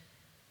and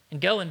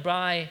go and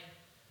buy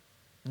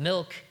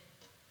milk,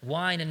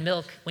 wine and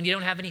milk, when you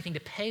don't have anything to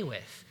pay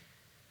with?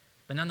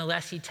 But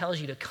nonetheless, he tells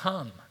you to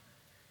come.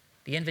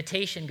 The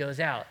invitation goes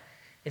out.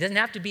 It doesn't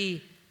have to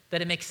be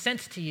that it makes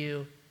sense to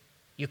you.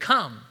 You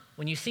come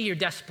when you see your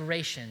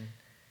desperation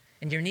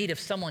and your need of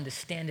someone to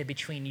stand in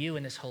between you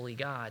and this holy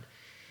God.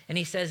 And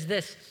he says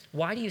this,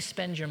 why do you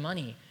spend your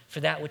money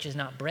for that which is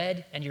not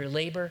bread and your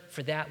labor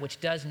for that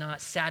which does not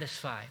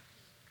satisfy?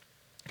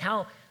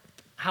 How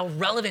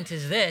relevant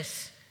is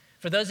this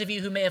for those of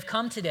you who may have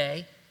come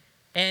today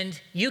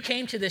and you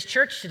came to this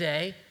church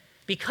today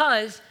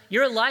because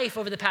your life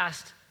over the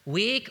past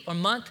week or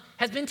month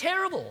has been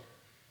terrible.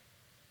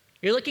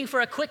 You're looking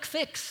for a quick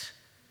fix.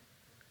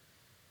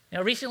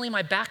 Recently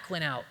my back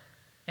went out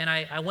And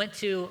I went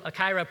to a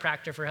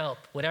chiropractor for help.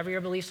 Whatever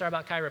your beliefs are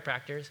about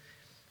chiropractors,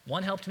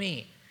 one helped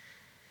me.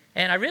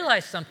 And I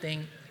realized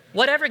something.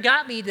 Whatever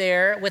got me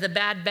there with a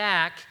bad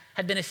back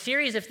had been a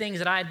series of things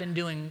that I had been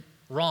doing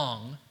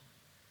wrong.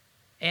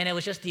 And it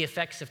was just the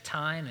effects of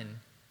time and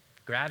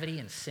gravity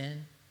and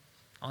sin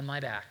on my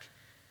back.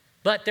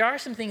 But there are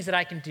some things that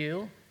I can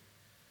do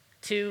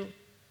to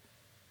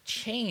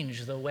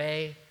change the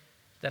way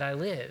that I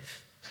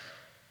live.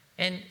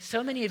 And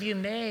so many of you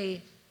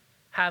may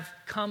have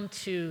come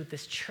to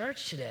this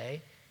church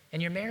today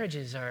and your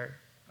marriages are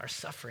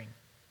suffering.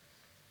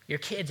 Your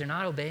kids are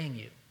not obeying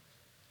you.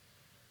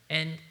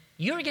 And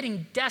you're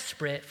getting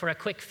desperate for a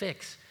quick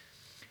fix.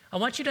 I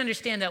want you to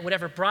understand that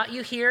whatever brought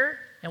you here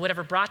and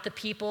whatever brought the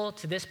people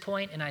to this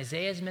point in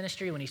Isaiah's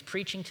ministry when he's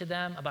preaching to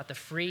them about the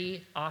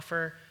free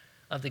offer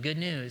of the good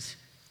news,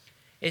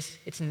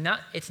 it's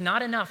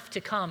not enough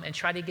to come and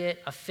try to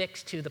get a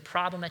fix to the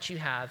problem that you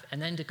have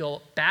and then to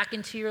go back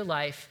into your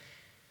life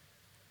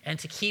and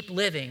to keep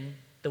living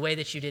the way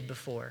that you did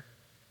before.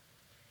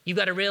 You've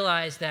got to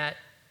realize that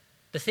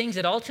the things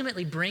that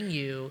ultimately bring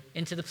you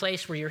into the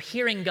place where you're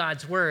hearing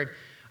God's word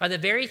are the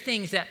very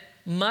things that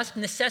must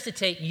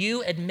necessitate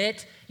you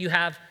admit you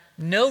have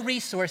no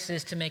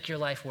resources to make your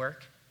life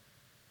work.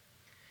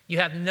 You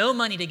have no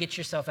money to get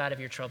yourself out of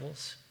your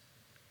troubles.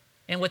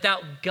 And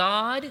without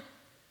God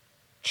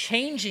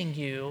changing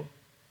you,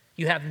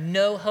 you have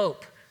no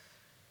hope,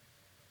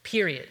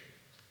 period.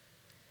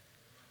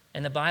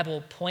 And the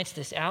Bible points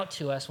this out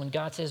to us when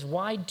God says,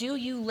 "Why do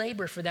you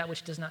labor for that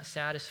which does not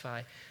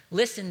satisfy?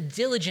 Listen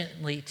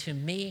diligently to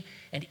me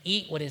and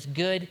eat what is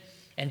good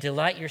and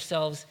delight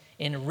yourselves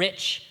in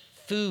rich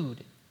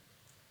food."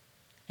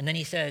 And then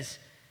he says,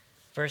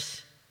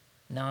 verse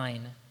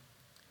 9,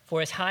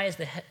 "For as high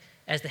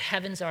as the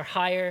heavens are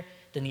higher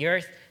than the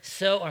earth,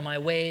 so are my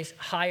ways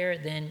higher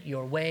than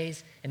your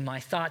ways, and my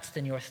thoughts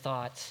than your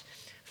thoughts.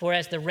 For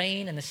as the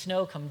rain and the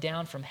snow come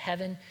down from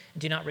heaven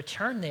and do not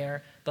return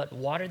there, but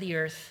water the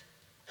earth,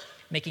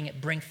 making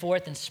it bring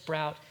forth and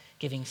sprout,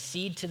 giving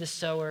seed to the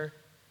sower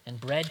and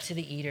bread to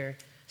the eater,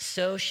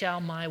 so shall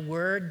my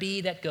word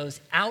be that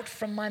goes out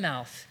from my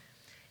mouth.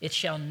 It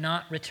shall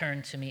not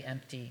return to me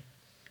empty,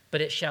 but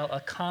it shall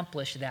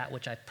accomplish that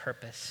which I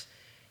purpose,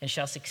 and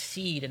shall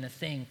succeed in the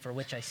thing for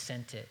which I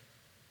sent it."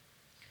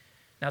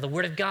 Now, the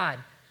word of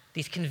God,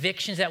 these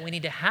convictions that we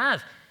need to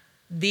have,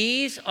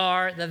 these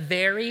are the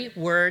very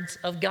words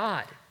of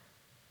God.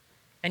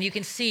 And you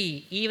can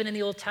see, even in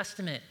the Old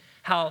Testament,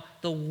 how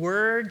the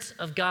words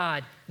of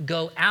God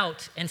go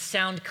out and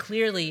sound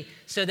clearly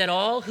so that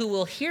all who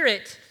will hear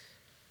it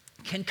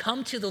can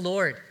come to the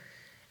Lord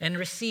and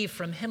receive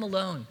from him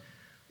alone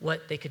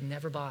what they could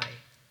never buy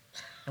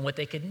and what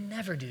they could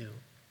never do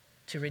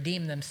to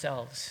redeem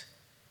themselves.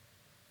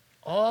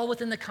 All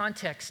within the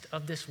context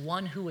of this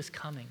one who was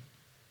coming,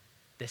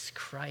 this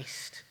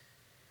Christ.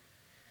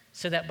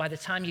 So that by the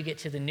time you get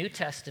to the New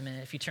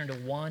Testament, if you turn to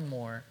one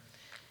more,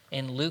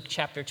 in Luke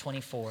chapter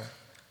 24.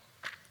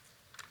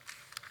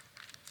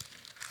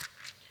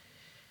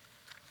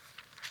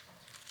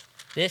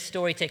 This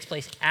story takes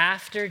place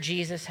after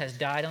Jesus has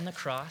died on the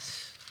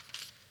cross,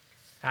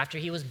 after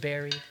he was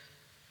buried,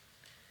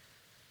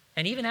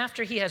 and even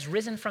after he has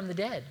risen from the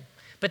dead.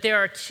 But there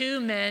are two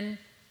men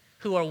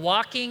who are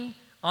walking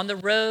on the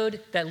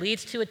road that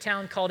leads to a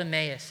town called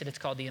Emmaus, and it's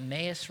called the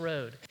Emmaus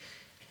Road.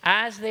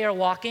 As they are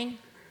walking,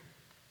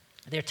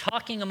 they're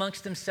talking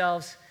amongst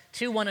themselves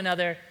to one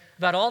another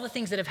about all the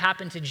things that have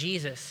happened to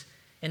Jesus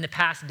in the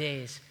past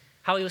days,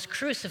 how he was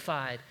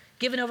crucified,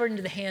 given over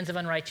into the hands of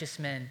unrighteous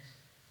men,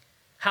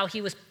 how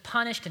he was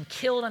punished and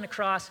killed on a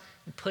cross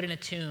and put in a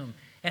tomb,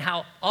 and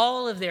how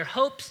all of their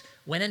hopes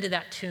went into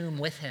that tomb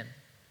with him.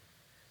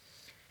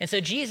 And so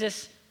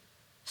Jesus,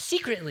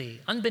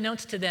 secretly,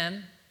 unbeknownst to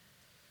them,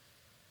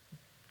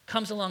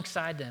 comes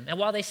alongside them. And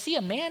while they see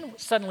a man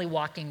suddenly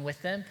walking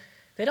with them,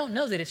 they don't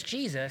know that it's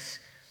Jesus.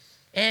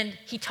 And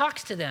he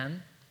talks to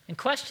them and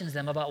questions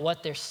them about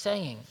what they're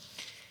saying.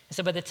 And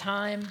so by the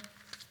time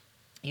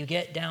you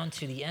get down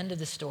to the end of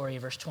the story,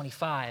 verse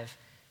 25,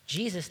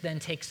 Jesus then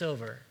takes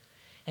over.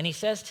 And he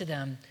says to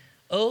them,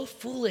 "O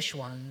foolish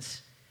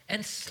ones,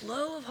 and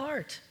slow of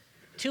heart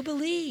to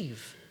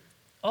believe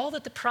all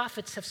that the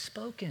prophets have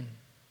spoken.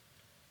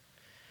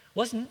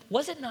 Was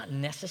it not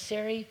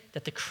necessary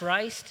that the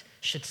Christ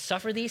should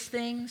suffer these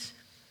things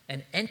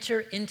and enter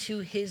into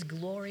his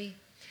glory?"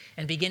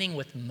 And beginning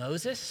with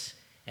Moses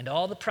and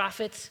all the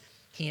prophets,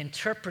 he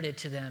interpreted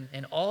to them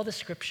in all the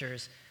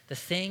scriptures the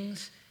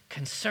things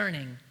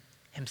concerning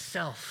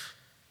himself.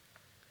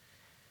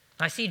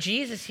 I see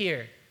Jesus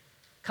here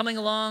coming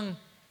along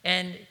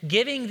and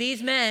giving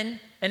these men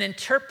an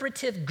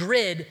interpretive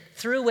grid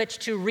through which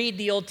to read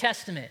the Old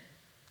Testament.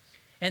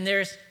 And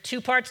there's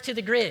two parts to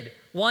the grid.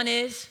 One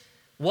is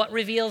what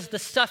reveals the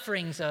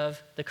sufferings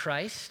of the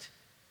Christ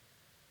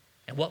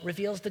and what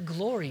reveals the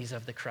glories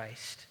of the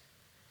Christ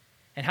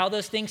and how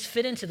those things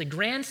fit into the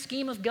grand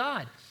scheme of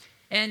God.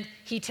 And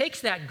he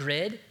takes that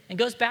grid and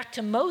goes back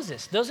to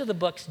Moses. Those are the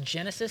books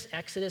Genesis,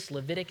 Exodus,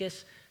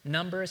 Leviticus,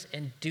 Numbers,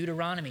 and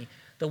Deuteronomy.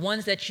 the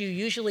ones that you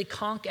usually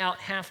conk out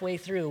halfway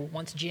through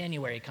once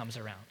January comes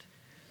around.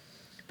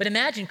 But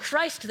imagine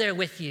Christ there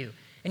with you,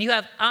 and you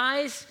have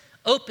eyes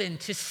open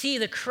to see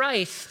the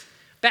Christ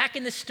back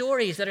in the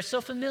stories that are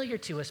so familiar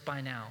to us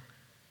by now.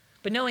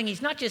 But knowing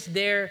he's not just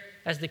there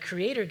as the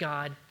creator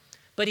God,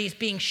 but he's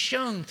being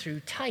shown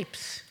through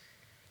types.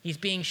 He's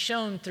being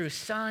shown through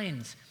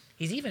signs.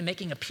 He's even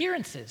making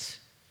appearances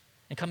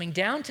and coming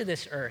down to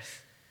this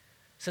earth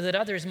so that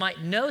others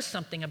might know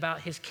something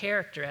about his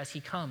character as he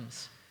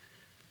comes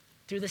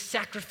through the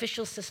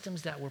sacrificial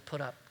systems that were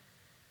put up,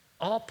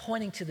 all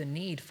pointing to the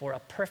need for a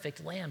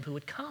perfect lamb who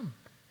would come.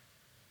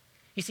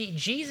 You see,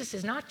 Jesus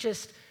is not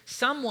just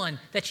someone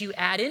that you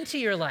add into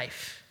your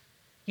life.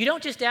 You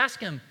don't just ask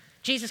him,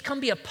 Jesus, come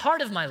be a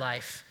part of my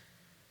life.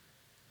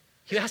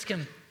 You ask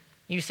him,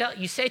 you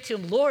say to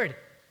him, Lord,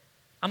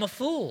 I'm a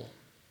fool.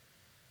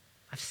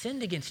 I've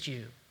sinned against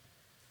you.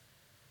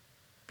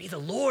 Be the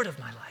Lord of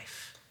my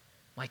life,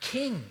 my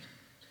King.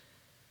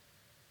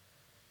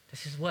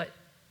 This is what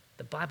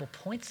the Bible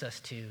points us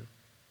to.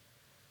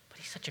 But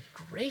he's such a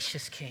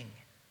gracious King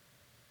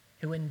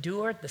who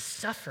endured the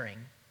suffering.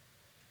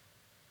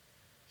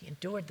 He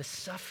endured the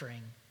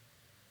suffering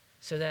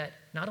so that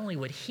not only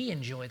would he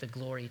enjoy the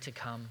glory to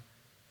come,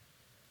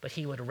 but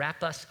he would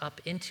wrap us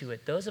up into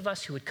it. Those of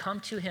us who would come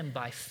to him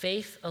by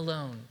faith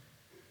alone,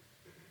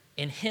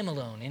 in him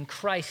alone, in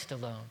Christ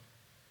alone.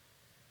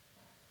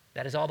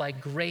 That is all by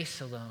grace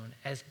alone,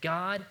 as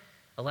God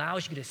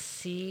allows you to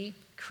see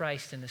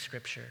Christ in the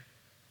scripture.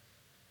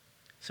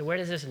 So where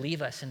does this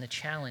leave us in the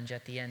challenge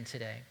at the end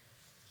today?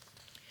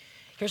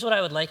 Here's what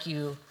I would like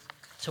you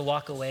to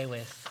walk away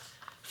with.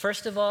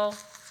 First of all,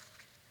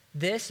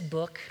 this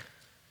book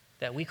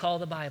that we call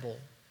the Bible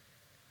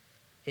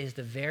is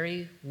the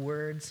very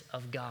words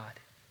of God.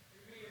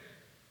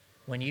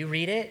 When you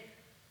read it,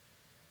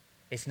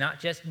 it's not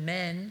just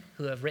men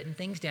who have written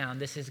things down.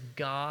 This is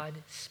God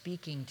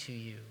speaking to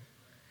you.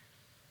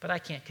 But I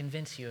can't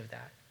convince you of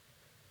that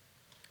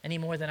any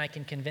more than I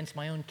can convince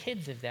my own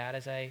kids of that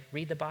as I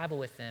read the Bible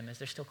with them as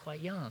they're still quite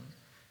young.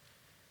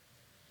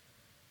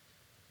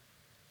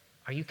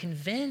 Are you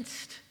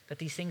convinced that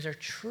these things are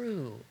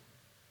true?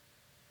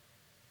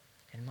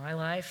 In my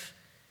life,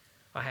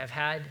 I have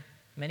had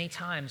many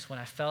times when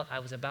I felt I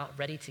was about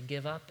ready to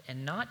give up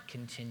and not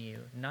continue,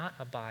 not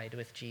abide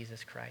with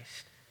Jesus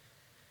Christ.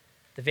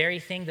 The very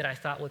thing that I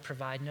thought would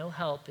provide no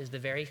help is the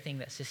very thing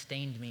that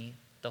sustained me,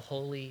 the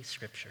Holy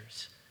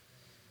Scriptures.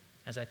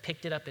 As I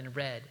picked it up and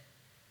read,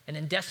 and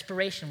in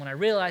desperation, when I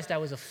realized I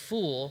was a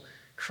fool,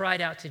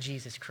 cried out to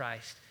Jesus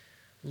Christ,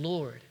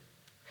 Lord,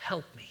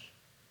 help me,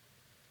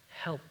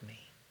 help me.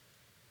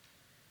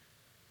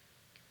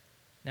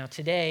 Now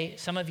today,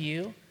 some of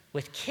you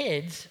with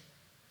kids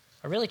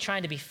are really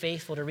trying to be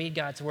faithful to read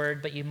God's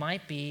word, but you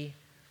might be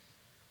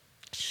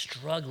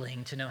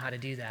struggling to know how to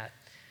do that.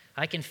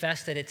 I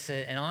confess that it's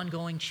an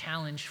ongoing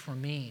challenge for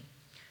me.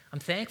 I'm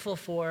thankful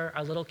for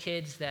our little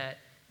kids that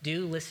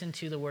do listen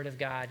to the word of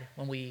God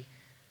when we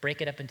break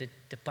it up into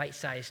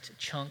bite-sized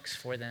chunks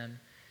for them.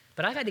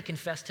 But I've had to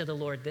confess to the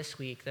Lord this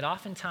week that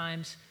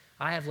oftentimes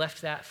I have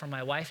left that for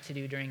my wife to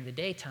do during the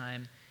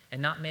daytime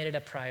and not made it a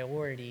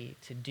priority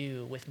to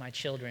do with my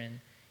children,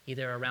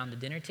 either around the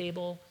dinner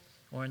table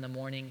or in the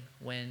morning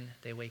when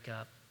they wake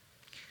up.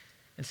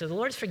 And so the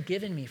Lord's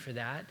forgiven me for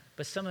that,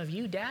 but some of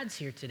you dads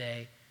here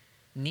today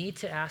need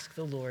to ask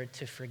the Lord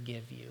to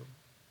forgive you.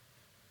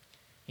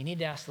 You need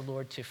to ask the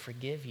Lord to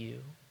forgive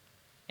you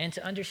and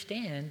to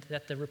understand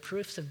that the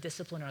reproofs of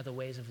discipline are the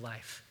ways of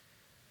life,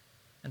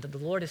 and that the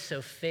Lord is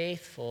so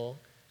faithful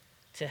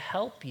to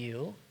help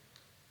you,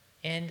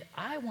 and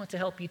I want to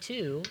help you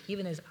too,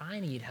 even as I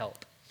need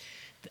help.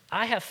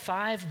 I have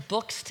 5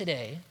 books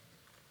today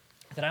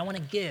that I want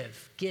to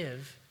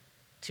give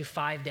to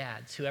 5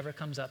 dads, whoever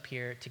comes up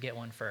here to get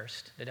one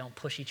first. They don't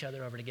push each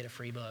other over to get a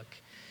free book.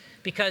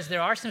 Because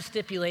there are some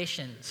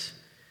stipulations,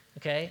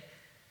 okay?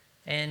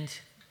 And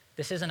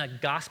this isn't a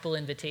gospel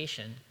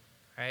invitation,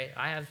 right?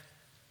 I have,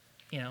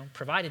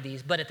 provided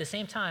these, but at the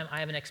same time, I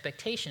have an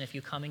expectation if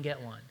you come and get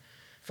one.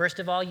 First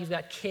of all, you've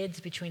got kids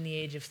between the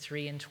age of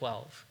 3 and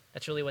 12.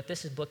 That's really what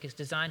this book is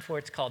designed for.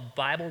 It's called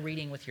Bible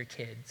Reading with Your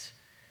Kids.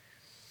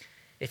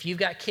 If you've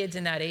got kids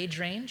in that age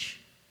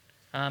range,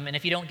 and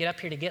if you don't get up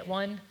here to get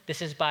one,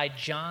 this is by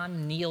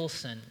John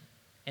Nielsen,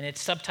 and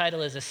its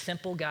subtitle is A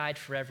Simple Guide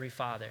for Every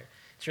Father.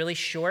 It's really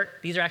short.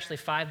 These are actually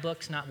 5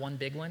 books, not one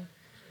big one.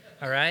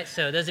 All right?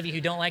 So those of you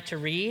who don't like to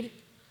read,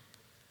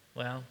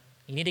 well,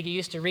 you need to get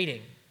used to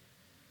reading.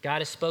 God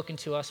has spoken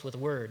to us with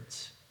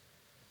words,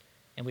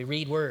 and we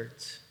read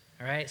words.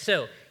 All right?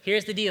 So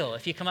here's the deal.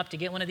 If you come up to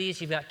get one of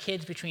these, you've got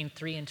kids between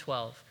 3 and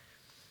 12.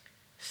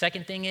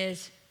 Second thing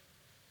is,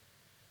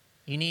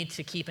 you need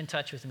to keep in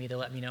touch with me to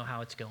let me know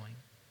how it's going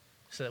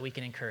so that we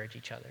can encourage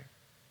each other.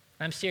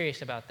 I'm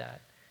serious about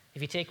that.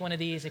 If you take one of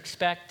these,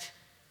 expect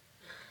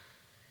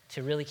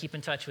to really keep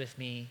in touch with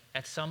me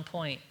at some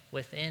point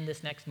within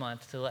this next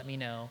month to let me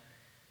know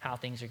how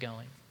things are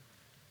going.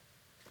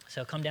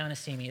 So come down and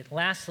see me.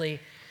 Lastly,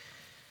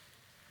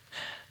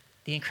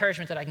 the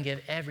encouragement that I can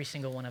give every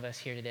single one of us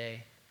here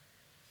today,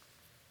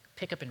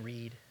 pick up and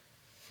read.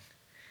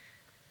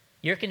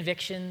 Your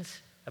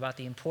convictions about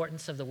the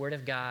importance of the Word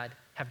of God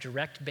have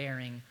direct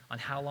bearing on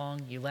how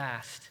long you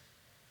last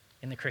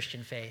in the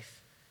Christian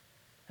faith.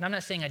 And I'm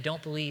not saying I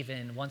don't believe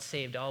in once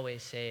saved,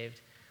 always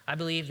saved. I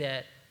believe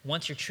that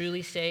once you're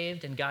truly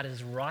saved and God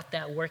has wrought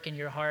that work in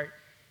your heart,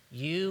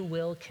 you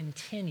will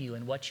continue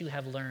in what you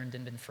have learned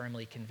and been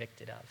firmly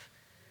convicted of.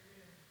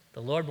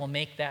 The Lord will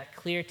make that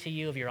clear to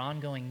you of your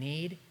ongoing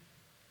need,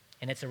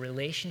 and it's a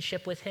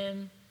relationship with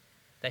Him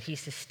that He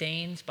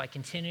sustains by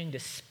continuing to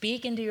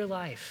speak into your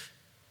life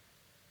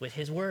with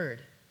His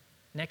Word.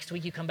 Next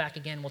week you come back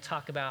again, we'll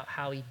talk about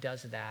how He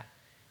does that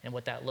and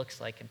what that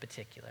looks like in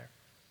particular.